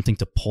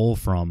to pull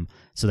from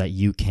so that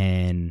you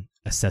can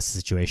assess the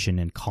situation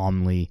and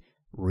calmly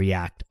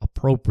react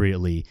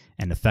appropriately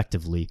and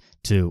effectively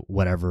to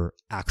whatever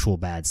actual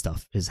bad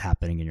stuff is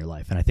happening in your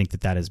life. And I think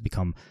that has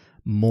become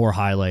more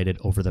highlighted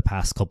over the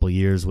past couple of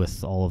years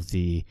with all of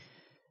the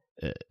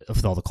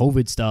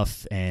COVID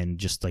stuff, and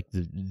just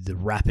the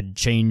rapid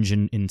change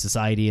in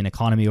society and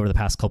economy over the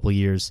past couple of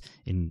years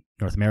in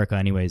North America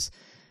anyways.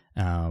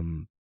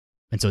 And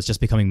so it's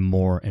just becoming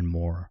more and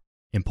more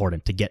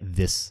important to get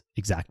this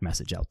exact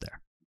message out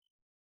there.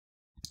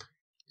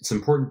 It's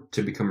important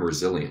to become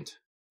resilient.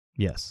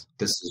 Yes.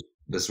 This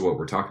is what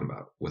we're talking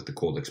about with the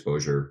cold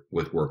exposure,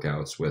 with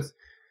workouts, with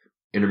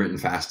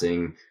intermittent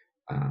fasting.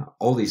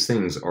 All these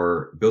things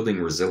are building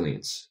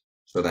resilience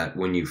so that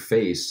when you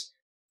face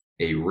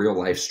a real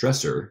life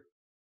stressor,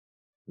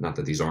 not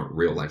that these aren't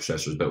real life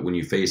stressors, but when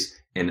you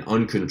face an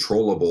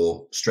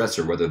uncontrollable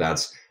stressor, whether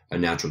that's a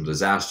natural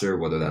disaster,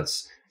 whether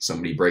that's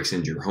somebody breaks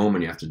into your home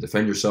and you have to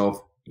defend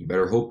yourself, you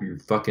better hope you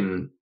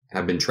fucking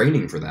have been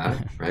training for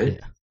that, right?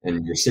 Yeah.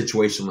 And you're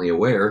situationally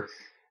aware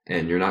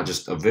and you're not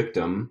just a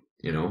victim,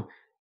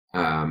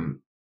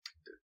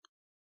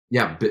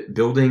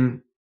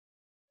 building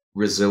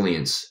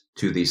resilience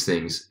to these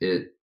things.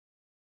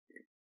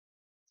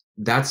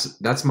 That's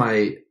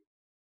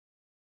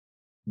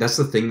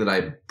the thing that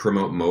I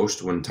promote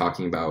most when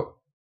talking about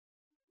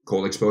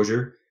cold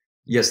exposure.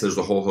 Yes, there's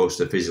a whole host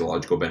of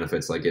physiological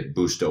benefits, like it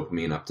boosts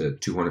dopamine up to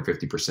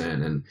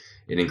 250%, and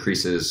it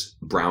increases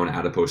brown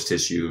adipose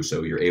tissue,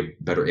 so you're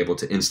better able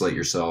to insulate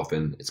yourself,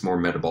 and it's more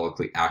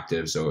metabolically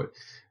active, so it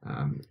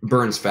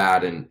burns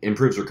fat and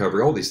improves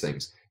recovery, all these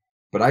things.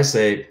 But I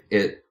say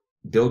it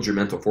builds your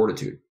mental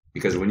fortitude,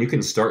 because when you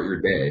can start your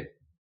day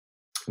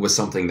with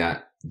something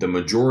that the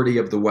majority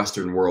of the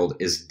Western world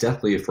is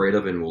deathly afraid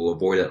of and will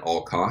avoid at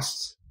all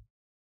costs,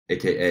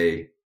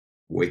 aka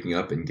waking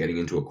up and getting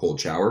into a cold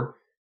shower,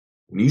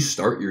 when you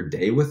start your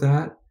day with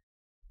that,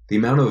 the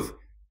amount of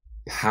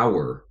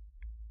power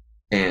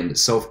and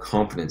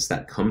self-confidence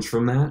that comes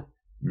from that,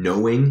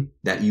 knowing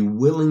that you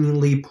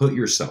willingly put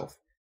yourself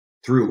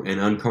through an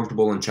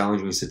uncomfortable and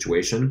challenging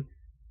situation,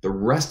 the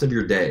rest of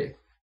your day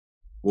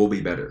will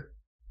be better.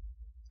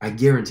 I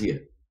guarantee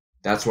it.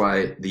 That's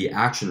why the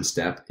action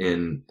step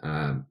in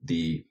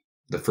the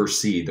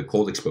first C, the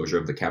cold exposure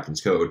of the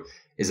Captain's Code,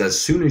 is as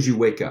soon as you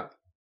wake up,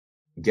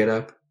 get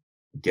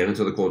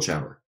into the cold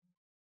shower.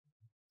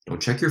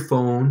 Don't check your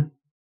phone,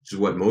 which is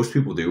what most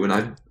people do.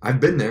 And I've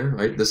been there,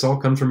 right? This all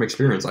comes from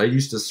experience. I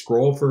used to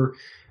scroll for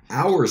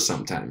hours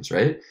sometimes,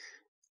 right?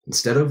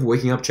 Instead of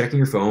waking up, checking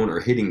your phone, or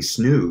hitting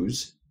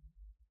snooze,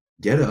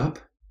 get up,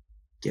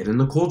 get in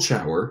the cold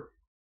shower,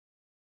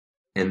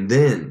 and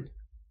then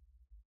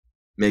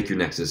make your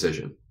next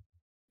decision.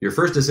 Your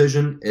first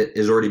decision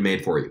is already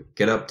made for you.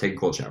 Get up, take a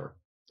cold shower.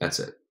 That's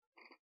it.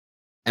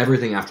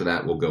 Everything after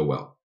that will go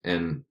well.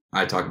 And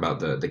I talk about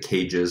the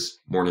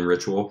cages morning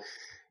ritual.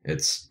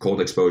 It's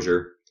cold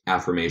exposure,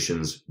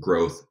 affirmations,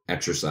 growth,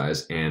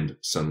 exercise, and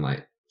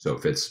sunlight. So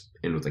it fits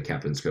in with the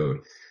Captain's Code.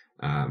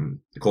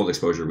 The cold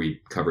exposure,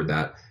 we covered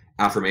that.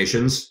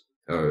 Affirmations,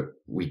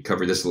 we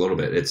covered this a little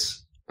bit.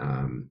 It's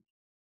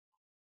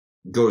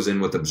goes in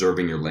with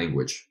observing your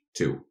language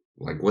too.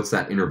 Like, what's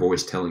that inner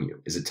voice telling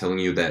you? Is it telling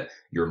you that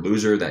you're a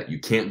loser, that you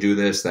can't do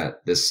this,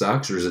 that this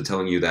sucks? Or is it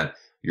telling you that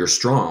you're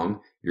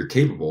strong, you're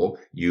capable,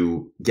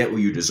 you get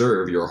what you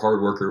deserve, you're a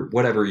hard worker,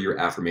 whatever your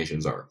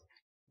affirmations are,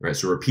 right?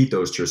 So repeat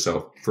those to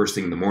yourself first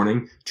thing in the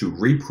morning to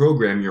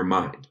reprogram your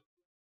mind,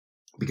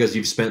 because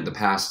you've spent the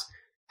past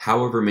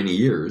however many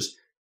years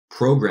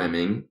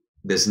programming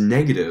this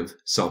negative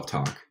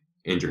self-talk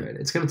into your head.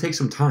 It's going to take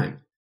some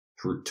time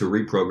to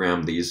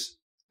reprogram these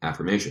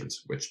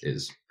affirmations, which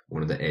is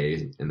one of the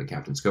A in the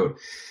Captain's Code.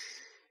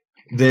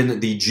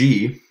 Then the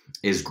G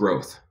is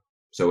growth.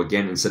 So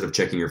again, instead of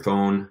checking your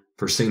phone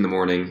first thing in the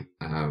morning,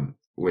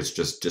 which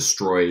just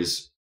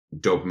destroys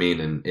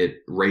dopamine and it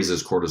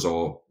raises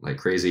cortisol like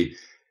crazy,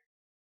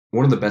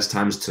 one of the best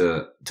times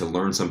to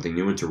learn something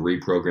new and to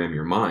reprogram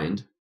your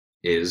mind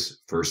is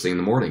first thing in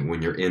the morning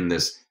when you're in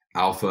this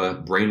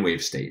alpha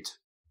brainwave state.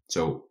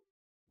 So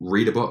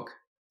read a book,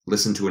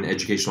 listen to an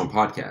educational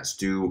podcast,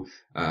 do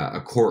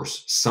a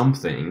course,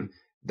 something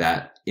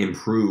that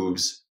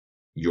improves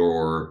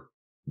your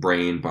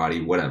brain,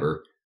 body,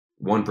 whatever,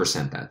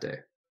 1% that day,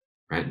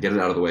 right? Get it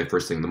out of the way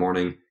first thing in the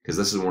morning, because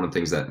this is one of the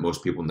things that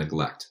most people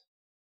neglect,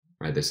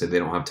 right? They say they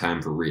don't have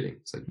time for reading.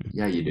 It's like,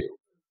 yeah, you do.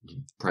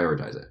 You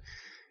prioritize it.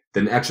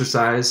 Then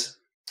exercise,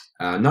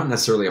 not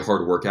necessarily a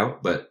hard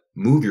workout, but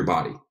move your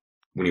body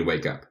when you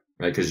wake up,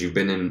 right? Because you've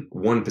been in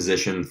one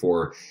position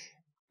for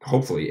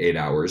hopefully 8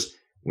 hours.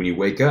 When you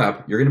wake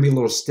up, you're going to be a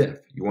little stiff.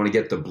 You want to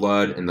get the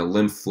blood and the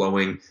lymph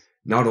flowing,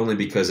 not only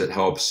because it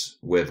helps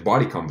with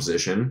body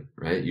composition,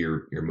 right?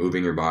 You're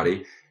moving your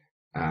body,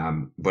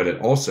 but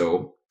it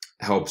also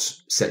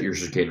helps set your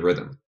circadian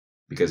rhythm,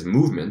 because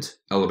movement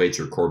elevates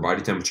your core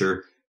body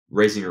temperature.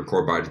 Raising your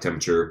core body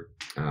temperature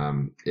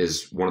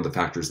is one of the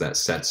factors that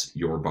sets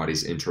your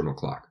body's internal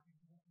clock.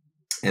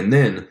 And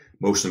then,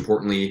 most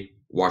importantly,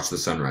 watch the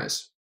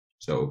sunrise.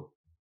 So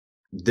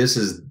this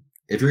is,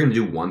 if you're going to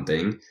do one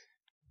thing,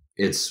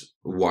 it's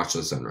watch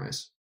the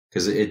sunrise,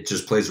 because it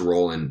just plays a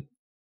role in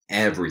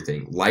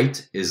everything.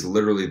 Light is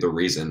literally the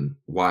reason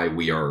why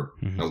we are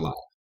alive,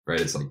 right?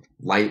 It's like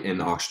light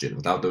and oxygen.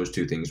 Without those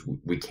two things,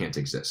 we can't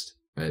exist,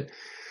 right?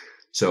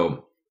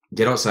 So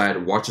get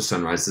outside, watch the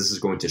sunrise. This is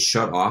going to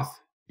shut off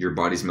your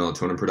body's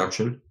melatonin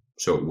production,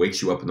 so it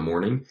wakes you up in the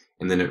morning,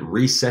 and then it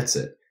resets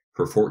it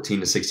for 14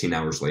 to 16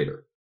 hours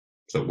later.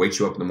 So it wakes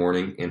you up in the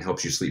morning and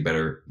helps you sleep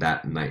better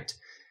that night.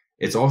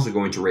 It's also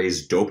going to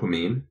raise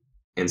dopamine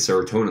and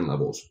serotonin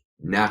levels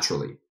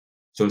naturally.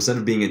 So instead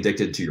of being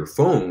addicted to your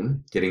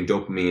phone, getting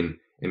dopamine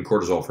and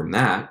cortisol from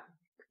that,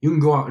 you can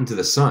go out into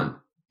the sun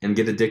and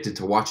get addicted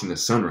to watching the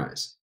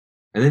sunrise.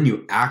 And then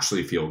you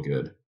actually feel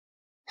good,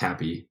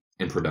 happy,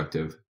 and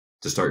productive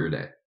to start your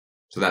day.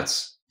 So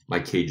that's my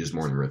Cage's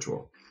morning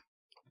ritual.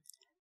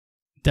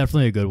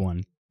 Definitely a good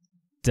one.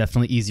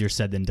 Definitely easier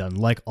said than done,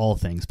 like all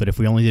things. But if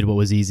we only did what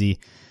was easy,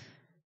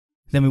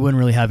 then we wouldn't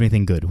really have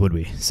anything good, would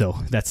we? So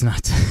that's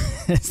not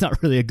it's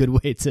not really a good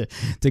way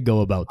to go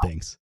about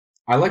things.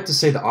 I like to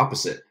say the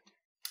opposite.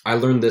 I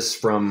learned this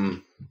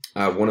from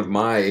one of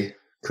my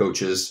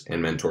coaches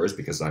and mentors,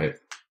 because I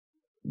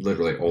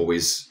literally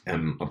always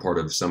am a part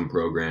of some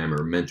program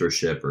or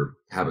mentorship or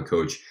have a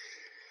coach,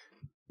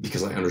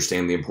 because I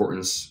understand the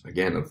importance,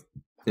 again, of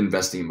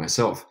investing in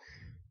myself.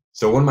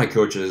 So one of my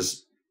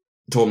coaches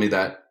told me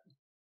that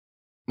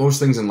most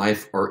things in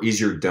life are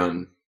easier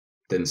done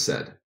than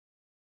said,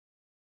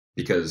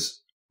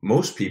 because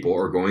most people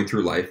are going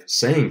through life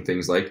saying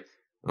things like,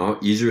 oh,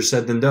 easier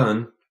said than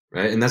done,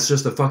 right? And that's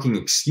just a fucking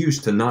excuse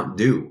to not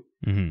do,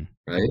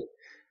 right?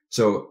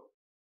 So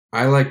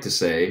I like to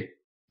say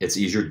it's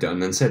easier done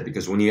than said,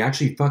 because when you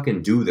actually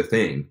fucking do the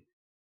thing,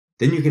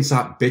 then you can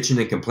stop bitching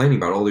and complaining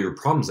about all your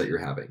problems that you're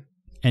having.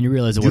 And you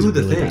realize it wasn't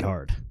really that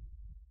hard.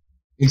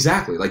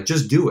 Exactly. Like,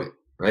 just do it,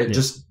 right? Yeah.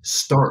 Just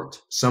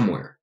start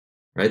somewhere,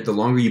 right? The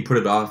longer you put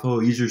it off,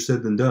 oh, easier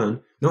said than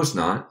done. No, it's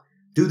not.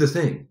 Do the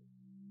thing,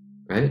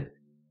 right?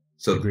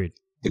 So Agreed.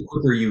 The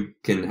quicker you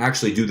can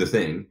actually do the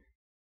thing,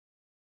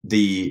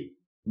 the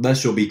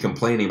less you'll be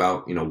complaining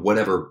about,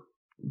 whatever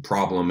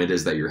problem it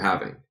is that you're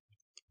having.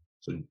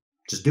 So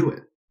just do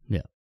it.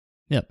 Yeah.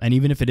 Yeah. And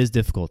even if it is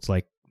difficult, it's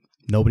like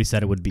nobody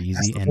said it would be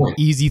easy, and point.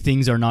 Easy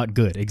things are not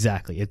good.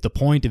 Exactly. The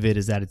point of it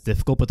is that it's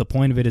difficult, but the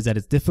point of it is that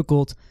it's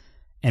difficult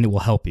and it will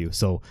help you.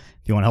 So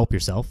if you want to help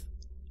yourself,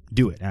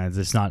 do it. And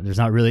there's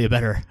not really a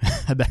better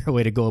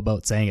way to go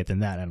about saying it than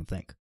that, I don't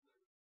think.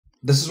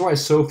 This is why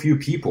so few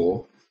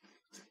people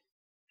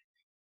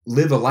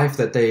live a life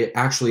that they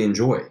actually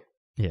enjoy.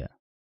 Yeah.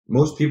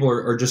 Most people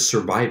are just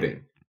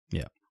surviving.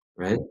 Yeah.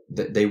 Right?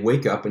 They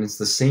wake up and it's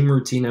the same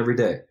routine every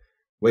day.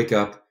 Wake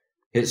up,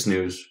 hit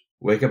snooze,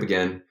 wake up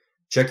again,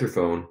 check your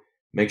phone,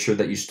 make sure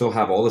that you still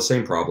have all the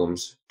same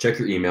problems, check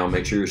your email,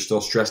 make sure you're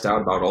still stressed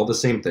out about all the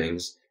same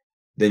things.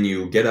 Then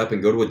you get up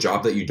and go to a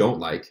job that you don't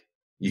like.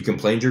 You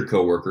complain to your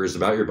coworkers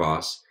about your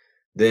boss.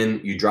 Then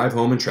you drive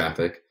home in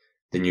traffic.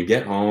 Then you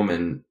get home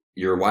and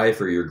your wife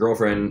or your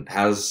girlfriend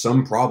has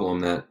some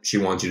problem that she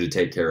wants you to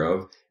take care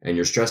of, and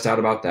you're stressed out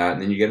about that.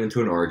 And then you get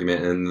into an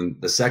argument, and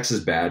the sex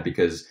is bad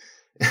because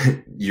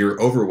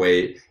you're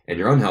overweight and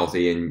you're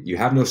unhealthy and you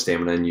have no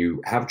stamina and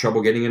you have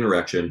trouble getting an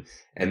erection.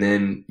 And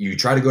then you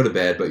try to go to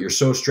bed, but you're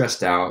so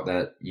stressed out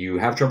that you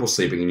have trouble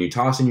sleeping, and you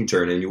toss and you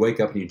turn and you wake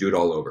up and you do it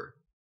all over.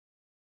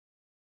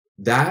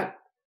 That,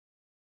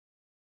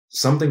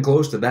 something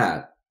close to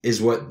that,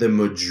 is what the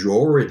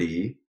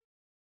majority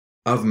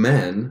of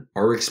men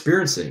are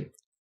experiencing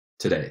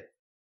today.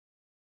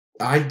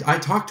 I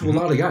talk to a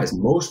lot of guys.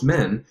 Most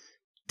men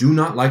do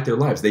not like their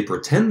lives. They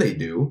pretend they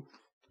do.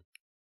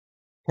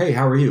 Hey,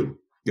 how are you?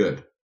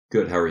 Good.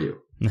 Good. How are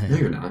you? No,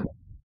 you're not.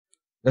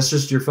 That's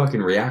just your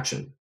fucking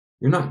reaction.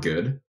 You're not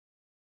good.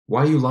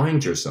 Why are you lying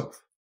to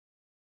yourself?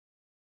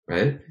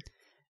 Right?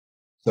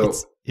 So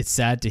it's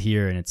sad to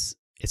hear, and it's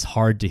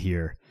hard to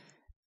hear.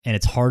 And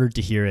it's harder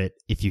to hear it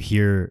if you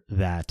hear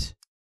that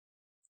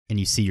and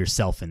you see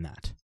yourself in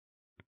that.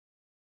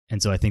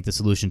 And so I think the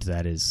solution to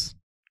that is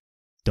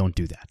don't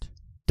do that.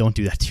 Don't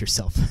do that to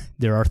yourself.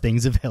 There are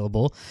things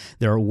available.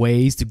 There are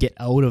ways to get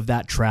out of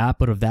that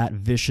trap, out of that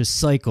vicious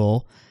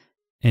cycle,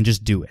 and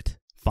just do it.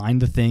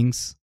 Find the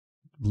things,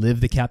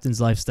 live the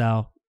captain's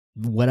lifestyle.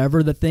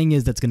 Whatever the thing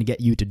is that's going to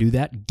get you to do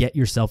that, get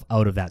yourself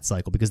out of that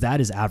cycle, because that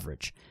is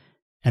average.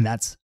 And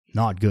that's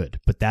not good,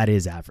 but that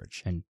is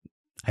average. And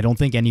I don't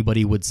think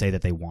anybody would say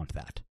that they want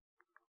that.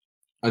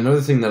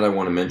 Another thing that I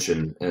want to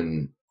mention,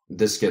 and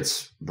this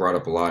gets brought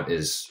up a lot,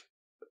 is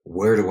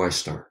where do I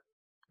start?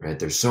 Right?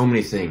 There's so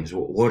many things.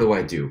 What do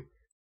I do?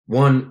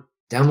 One,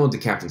 download the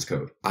captain's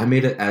code. I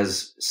made it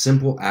as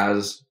simple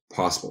as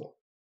possible.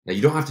 Now,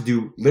 you don't have to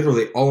do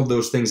literally all of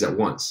those things at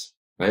once,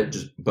 right?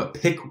 But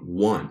pick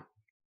one.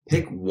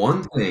 Pick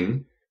one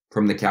thing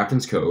from the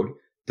captain's code,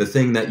 the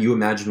thing that you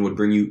imagine would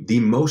bring you the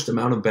most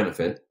amount of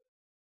benefit.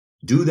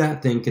 Do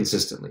that thing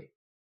consistently,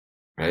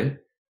 right?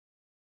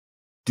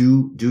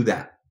 Do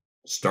that.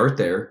 Start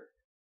there,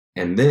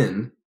 and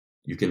then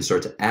you can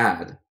start to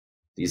add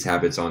these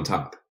habits on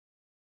top,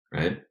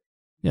 right?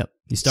 Yep.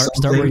 You start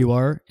where you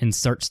are and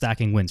start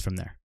stacking wins from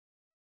there.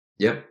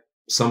 Yep.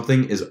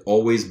 Something is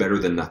always better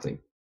than nothing.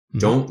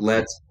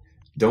 Mm-hmm.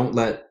 Don't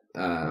let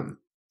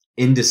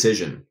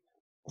indecision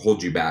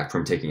hold you back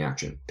from taking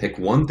action. Pick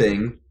one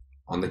thing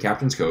on the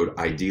captain's code,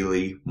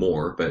 ideally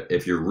more, but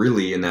if you're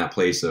really in that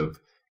place of,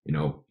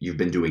 you've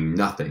been doing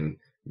nothing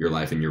your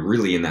life and you're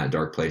really in that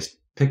dark place,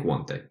 pick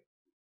one thing.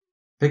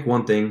 Pick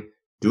one thing,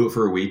 do it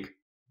for a week,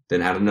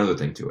 then add another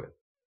thing to it.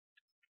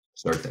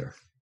 Start there.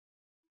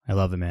 I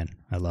love it, man.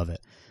 I love it.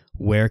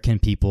 Where can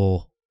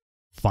people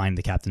find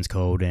the captain's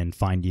code and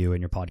find you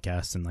and your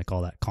podcast and like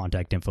all that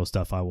contact info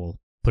stuff? I will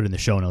put in the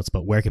show notes,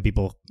 but where can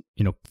people,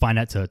 find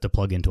that to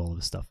plug into all of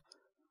this stuff?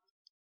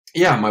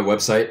 Yeah, my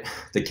website,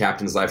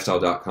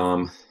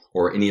 thecaptainslifestyle.com,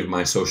 or any of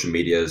my social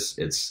medias.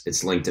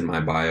 It's linked in my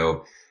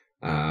bio,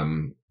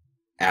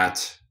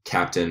 at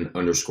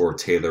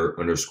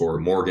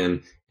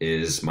Captain_Taylor_Morgan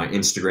is my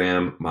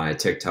Instagram, my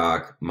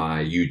TikTok,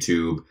 my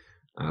YouTube,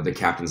 the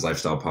Captain's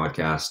Lifestyle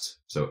Podcast.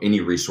 So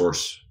any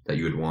resource that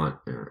you would want,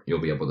 you'll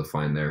be able to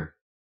find there.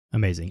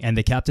 Amazing. And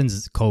the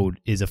Captain's code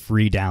is a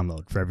free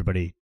download for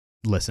everybody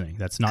listening.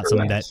 That's not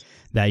something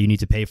that you need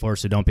to pay for.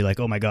 So don't be like,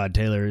 oh my God,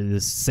 Taylor,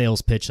 this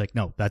sales pitch. Like,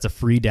 no, that's a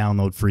free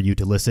download for you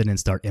to listen and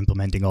start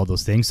implementing all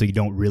those things. So you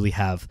don't really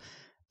have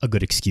a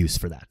good excuse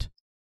for that.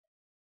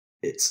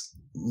 It's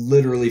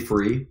literally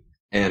free,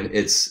 and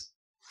it's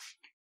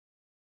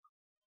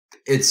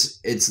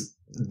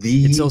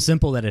so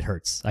simple that it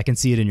hurts. I can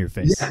see it in your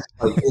face. Yeah,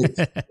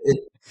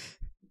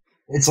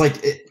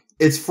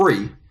 it's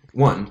free.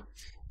 One,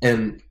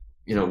 and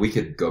we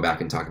could go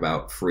back and talk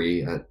about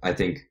free. I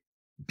think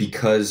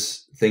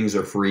because things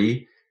are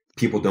free,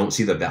 people don't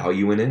see the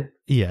value in it.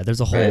 Yeah,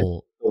 there's a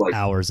whole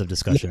hours of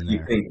discussion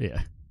there.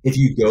 If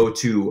you go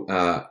to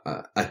a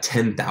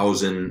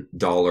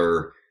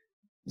 $10,000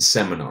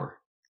 seminar,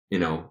 you're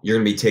going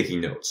to be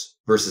taking notes,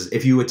 versus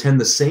if you attend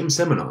the same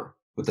seminar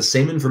with the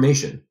same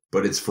information,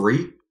 but it's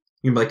free,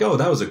 you're like, oh,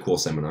 that was a cool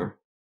seminar.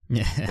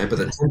 Yeah. Right? But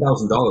the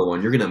 $10,000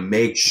 one, you're going to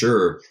make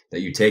sure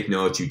that you take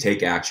notes, you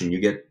take action, you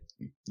get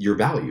your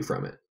value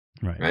from it.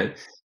 Right.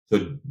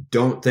 So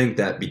don't think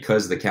that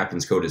because the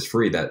captain's code is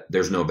free that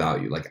there's no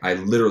value. Like I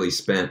literally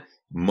spent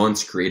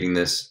months creating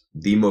this,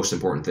 the most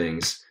important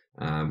things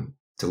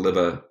to live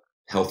a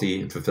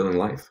healthy and fulfilling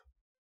life.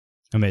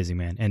 Amazing,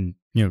 man. And,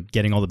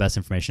 getting all the best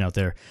information out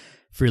there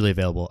freely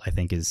available, I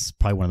think is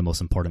probably one of the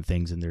most important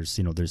things. And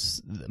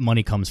there's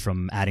money comes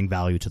from adding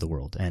value to the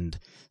world. And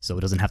so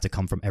it doesn't have to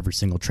come from every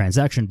single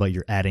transaction, but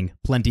you're adding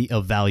plenty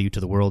of value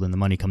to the world and the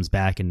money comes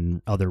back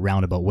in other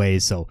roundabout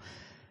ways. So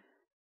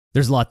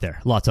there's a lot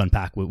there, a lot to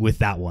unpack with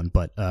that one.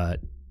 But, to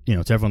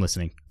everyone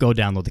listening, go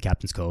download the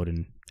Captain's Code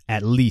and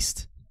at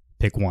least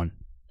pick one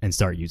and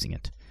start using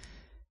it.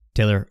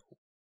 Taylor,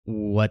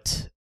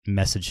 what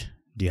message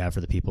do you have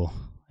for the people?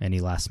 Any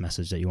last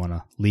message that you want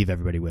to leave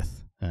everybody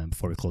with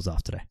before we close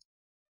off today?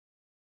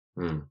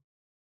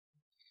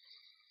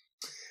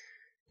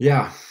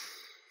 Yeah.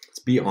 Let's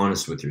be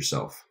honest with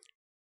yourself.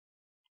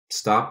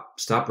 Stop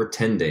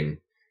pretending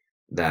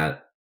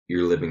that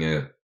you're living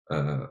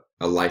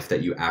a life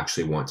that you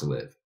actually want to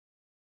live.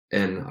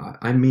 And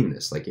I mean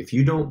this, like if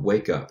you don't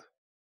wake up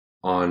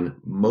on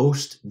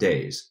most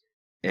days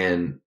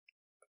and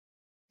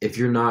if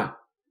you're not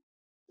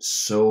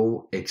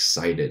so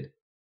excited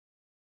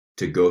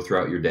to go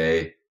throughout your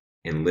day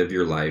and live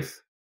your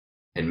life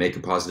and make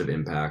a positive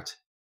impact,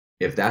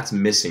 if that's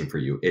missing for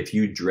you, if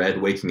you dread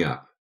waking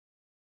up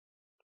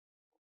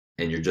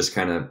and you're just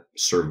kind of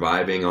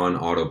surviving on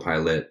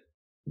autopilot,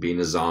 being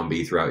a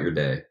zombie throughout your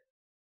day,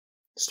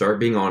 start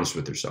being honest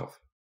with yourself.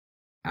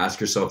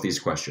 Ask yourself these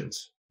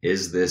questions.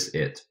 Is this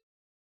it?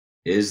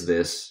 Is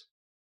this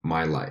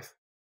my life?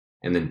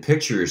 And then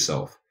picture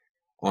yourself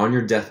on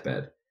your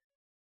deathbed.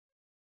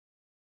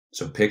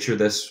 So picture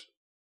this,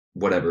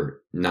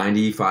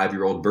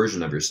 95-year-old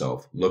version of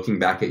yourself looking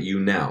back at you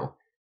now.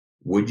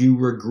 Would you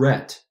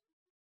regret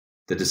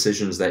the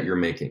decisions that you're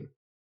making?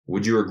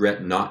 Would you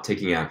regret not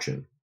taking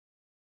action?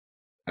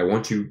 I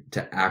want you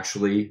to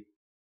actually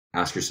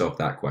ask yourself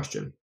that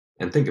question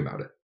and think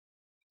about it.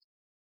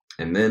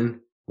 And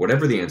then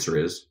whatever the answer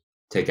is,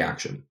 take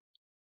action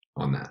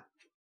on that.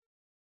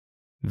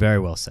 Very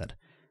well said.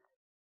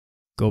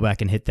 Go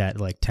back and hit that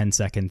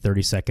 10-second,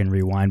 30-second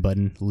rewind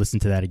button. Listen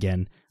to that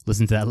again.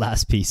 Listen to that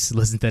last piece.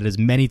 Listen to that as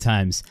many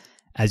times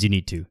as you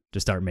need to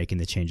start making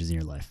the changes in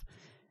your life.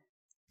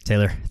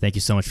 Taylor, thank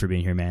you so much for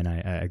being here, man.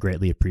 I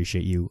greatly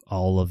appreciate you.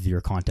 All of your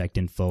contact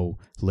info,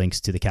 links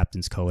to the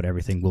Captain's Code,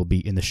 everything will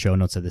be in the show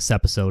notes of this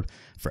episode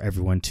for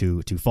everyone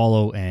to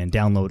follow and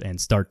download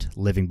and start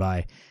living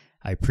by.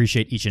 I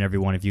appreciate each and every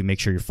one of you. Make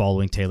sure you're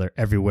following Taylor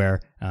everywhere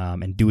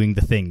and doing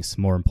the things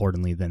more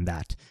importantly than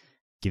that.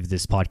 Give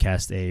this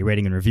podcast a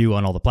rating and review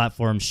on all the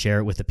platforms. Share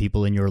it with the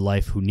people in your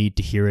life who need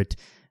to hear it.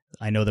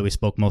 I know that we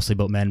spoke mostly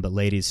about men, but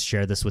ladies,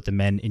 share this with the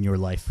men in your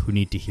life who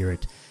need to hear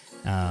it.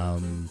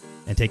 And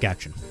take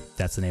action.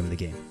 That's the name of the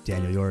game.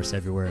 Daniel Yoris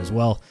everywhere as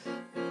well.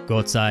 Go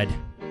outside,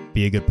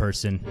 be a good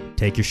person,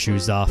 take your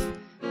shoes off,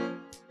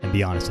 and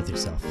be honest with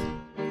yourself.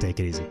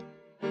 Take it easy.